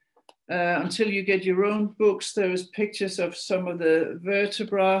with. Until you get your own books, there's pictures of some of the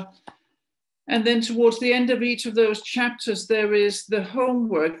vertebra. And then towards the end of each of those chapters, there is the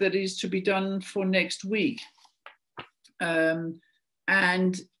homework that is to be done for next week. And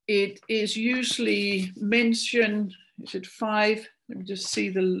it is usually mentioned, is it 5? Let me just see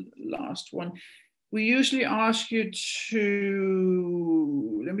the last one. We usually ask you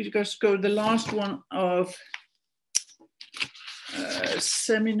to, let me just go the last one of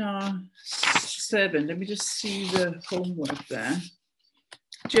seminar 7. Let me just see the homework there.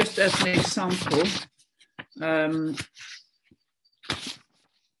 Just as an example,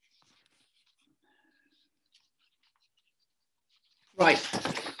 right.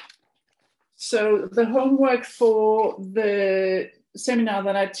 So the homework for the seminar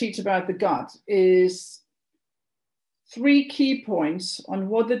that I teach about the gut is 3 key points on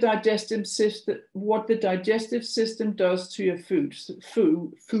what the digestive system does to your food.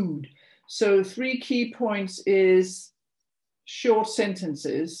 So 3 key points is short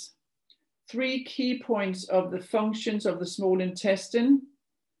sentences, 3 key points of the functions of the small intestine,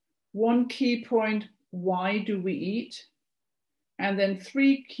 1 key point, why do we eat? And then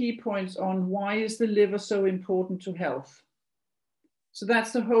 3 key points on why is the liver so important to health? So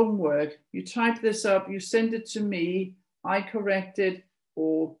that's the homework. You type this up, you send it to me, I correct it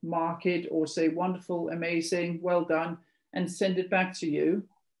or mark it or say wonderful, amazing, well done, and send it back to you.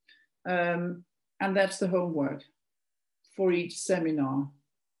 And that's the homework for each seminar.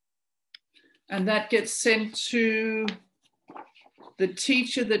 And that gets sent to the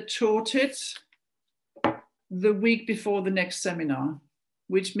teacher that taught it the week before the next seminar,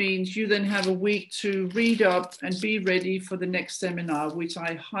 which means you then have a week to read up and be ready for the next seminar, which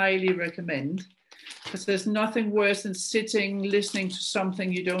I highly recommend, because there's nothing worse than sitting, listening to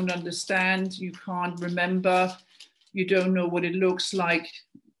something you don't understand, you can't remember, you don't know what it looks like.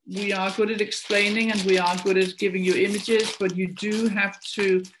 We are good at explaining and we are good at giving you images, but you do have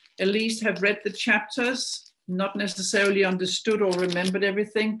to at least have read the chapters, not necessarily understood or remembered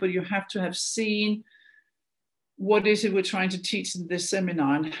everything, but you have to have seen what is it we're trying to teach in this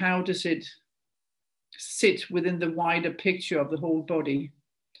seminar and how does it sit within the wider picture of the whole body.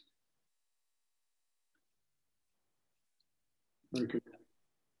 Very good.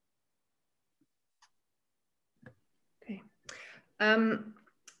 Okay.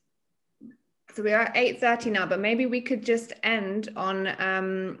 So we are at 8:30 now, but maybe we could just end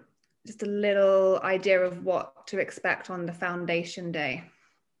on just a little idea of what to expect on the foundation day.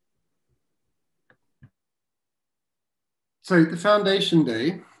 So the foundation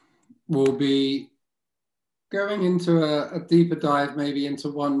day will be going into a deeper dive, maybe into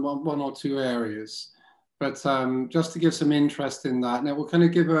one or 2 areas, but just to give some interest in that. And it will kind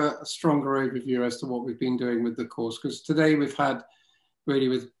of give a stronger overview as to what we've been doing with the course, because today we've had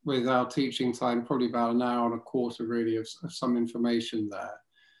really with our teaching time, probably about an hour and a quarter really of some information there.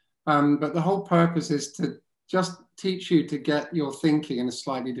 But the whole purpose is to just teach you to get your thinking in a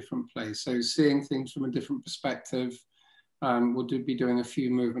slightly different place. So seeing things from a different perspective. We'll be doing a few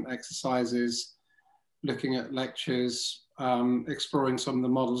movement exercises, looking at lectures, exploring some of the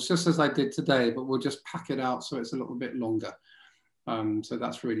models, just as I did today, but we'll just pack it out so it's a little bit longer. So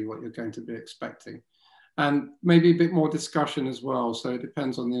that's really what you're going to be expecting. And maybe a bit more discussion as well. So it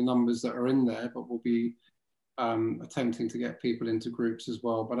depends on the numbers that are in there, but we'll be attempting to get people into groups as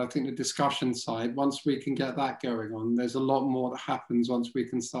well. But I think the discussion side, once we can get that going on, there's a lot more that happens once we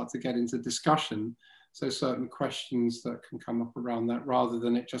can start to get into discussion. So certain questions that can come up around that rather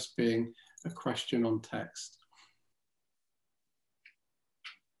than it just being a question on text.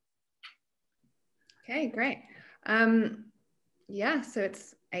 Okay, great. Yeah, so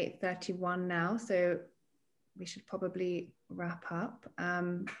it's 8:31 now, so we should probably wrap up.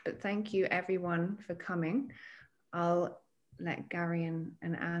 But thank you everyone for coming. I'll let Gary and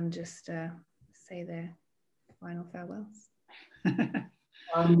Anne just say their final farewells.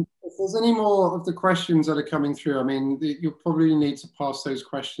 there's any more of the questions that are coming through, I mean, you'll probably need to pass those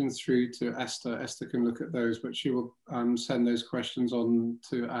questions through to Esther. Esther can look at those, but she will send those questions on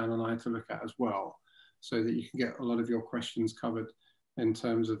to Anne and I to look at as well, so that you can get a lot of your questions covered in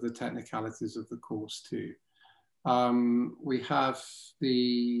terms of the technicalities of the course too. We have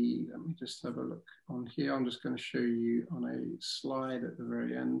the, let me just have a look on here. I'm just going to show you on a slide at the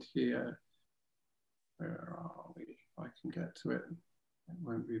very end here. Where are we? If I can get to it. It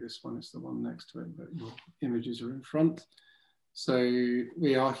won't be this one, it's the one next to it, but your images are in front. So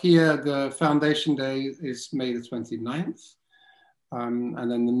we are here, the foundation day is May the 29th. And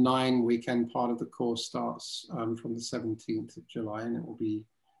then the 9-weekend part of the course starts from the 17th of July, and it will be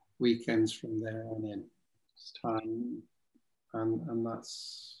weekends from there on in. And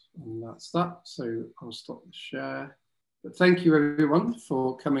that's that. So I'll stop the share. But thank you everyone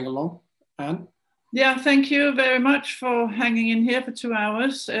for coming along. Anne? Yeah, thank you very much for hanging in here for 2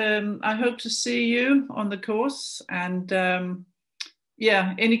 hours. I hope to see you on the course. And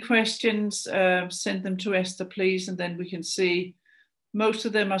yeah, any questions, send them to Esther, please, and then we can see. Most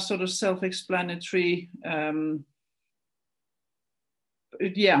of them are sort of self-explanatory.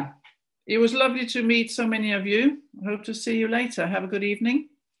 Yeah, it was lovely to meet so many of you. I hope to see you later. Have a good evening.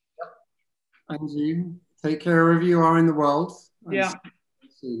 And you, take care wherever you are in the world. Yeah.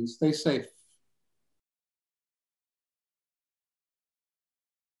 Stay safe.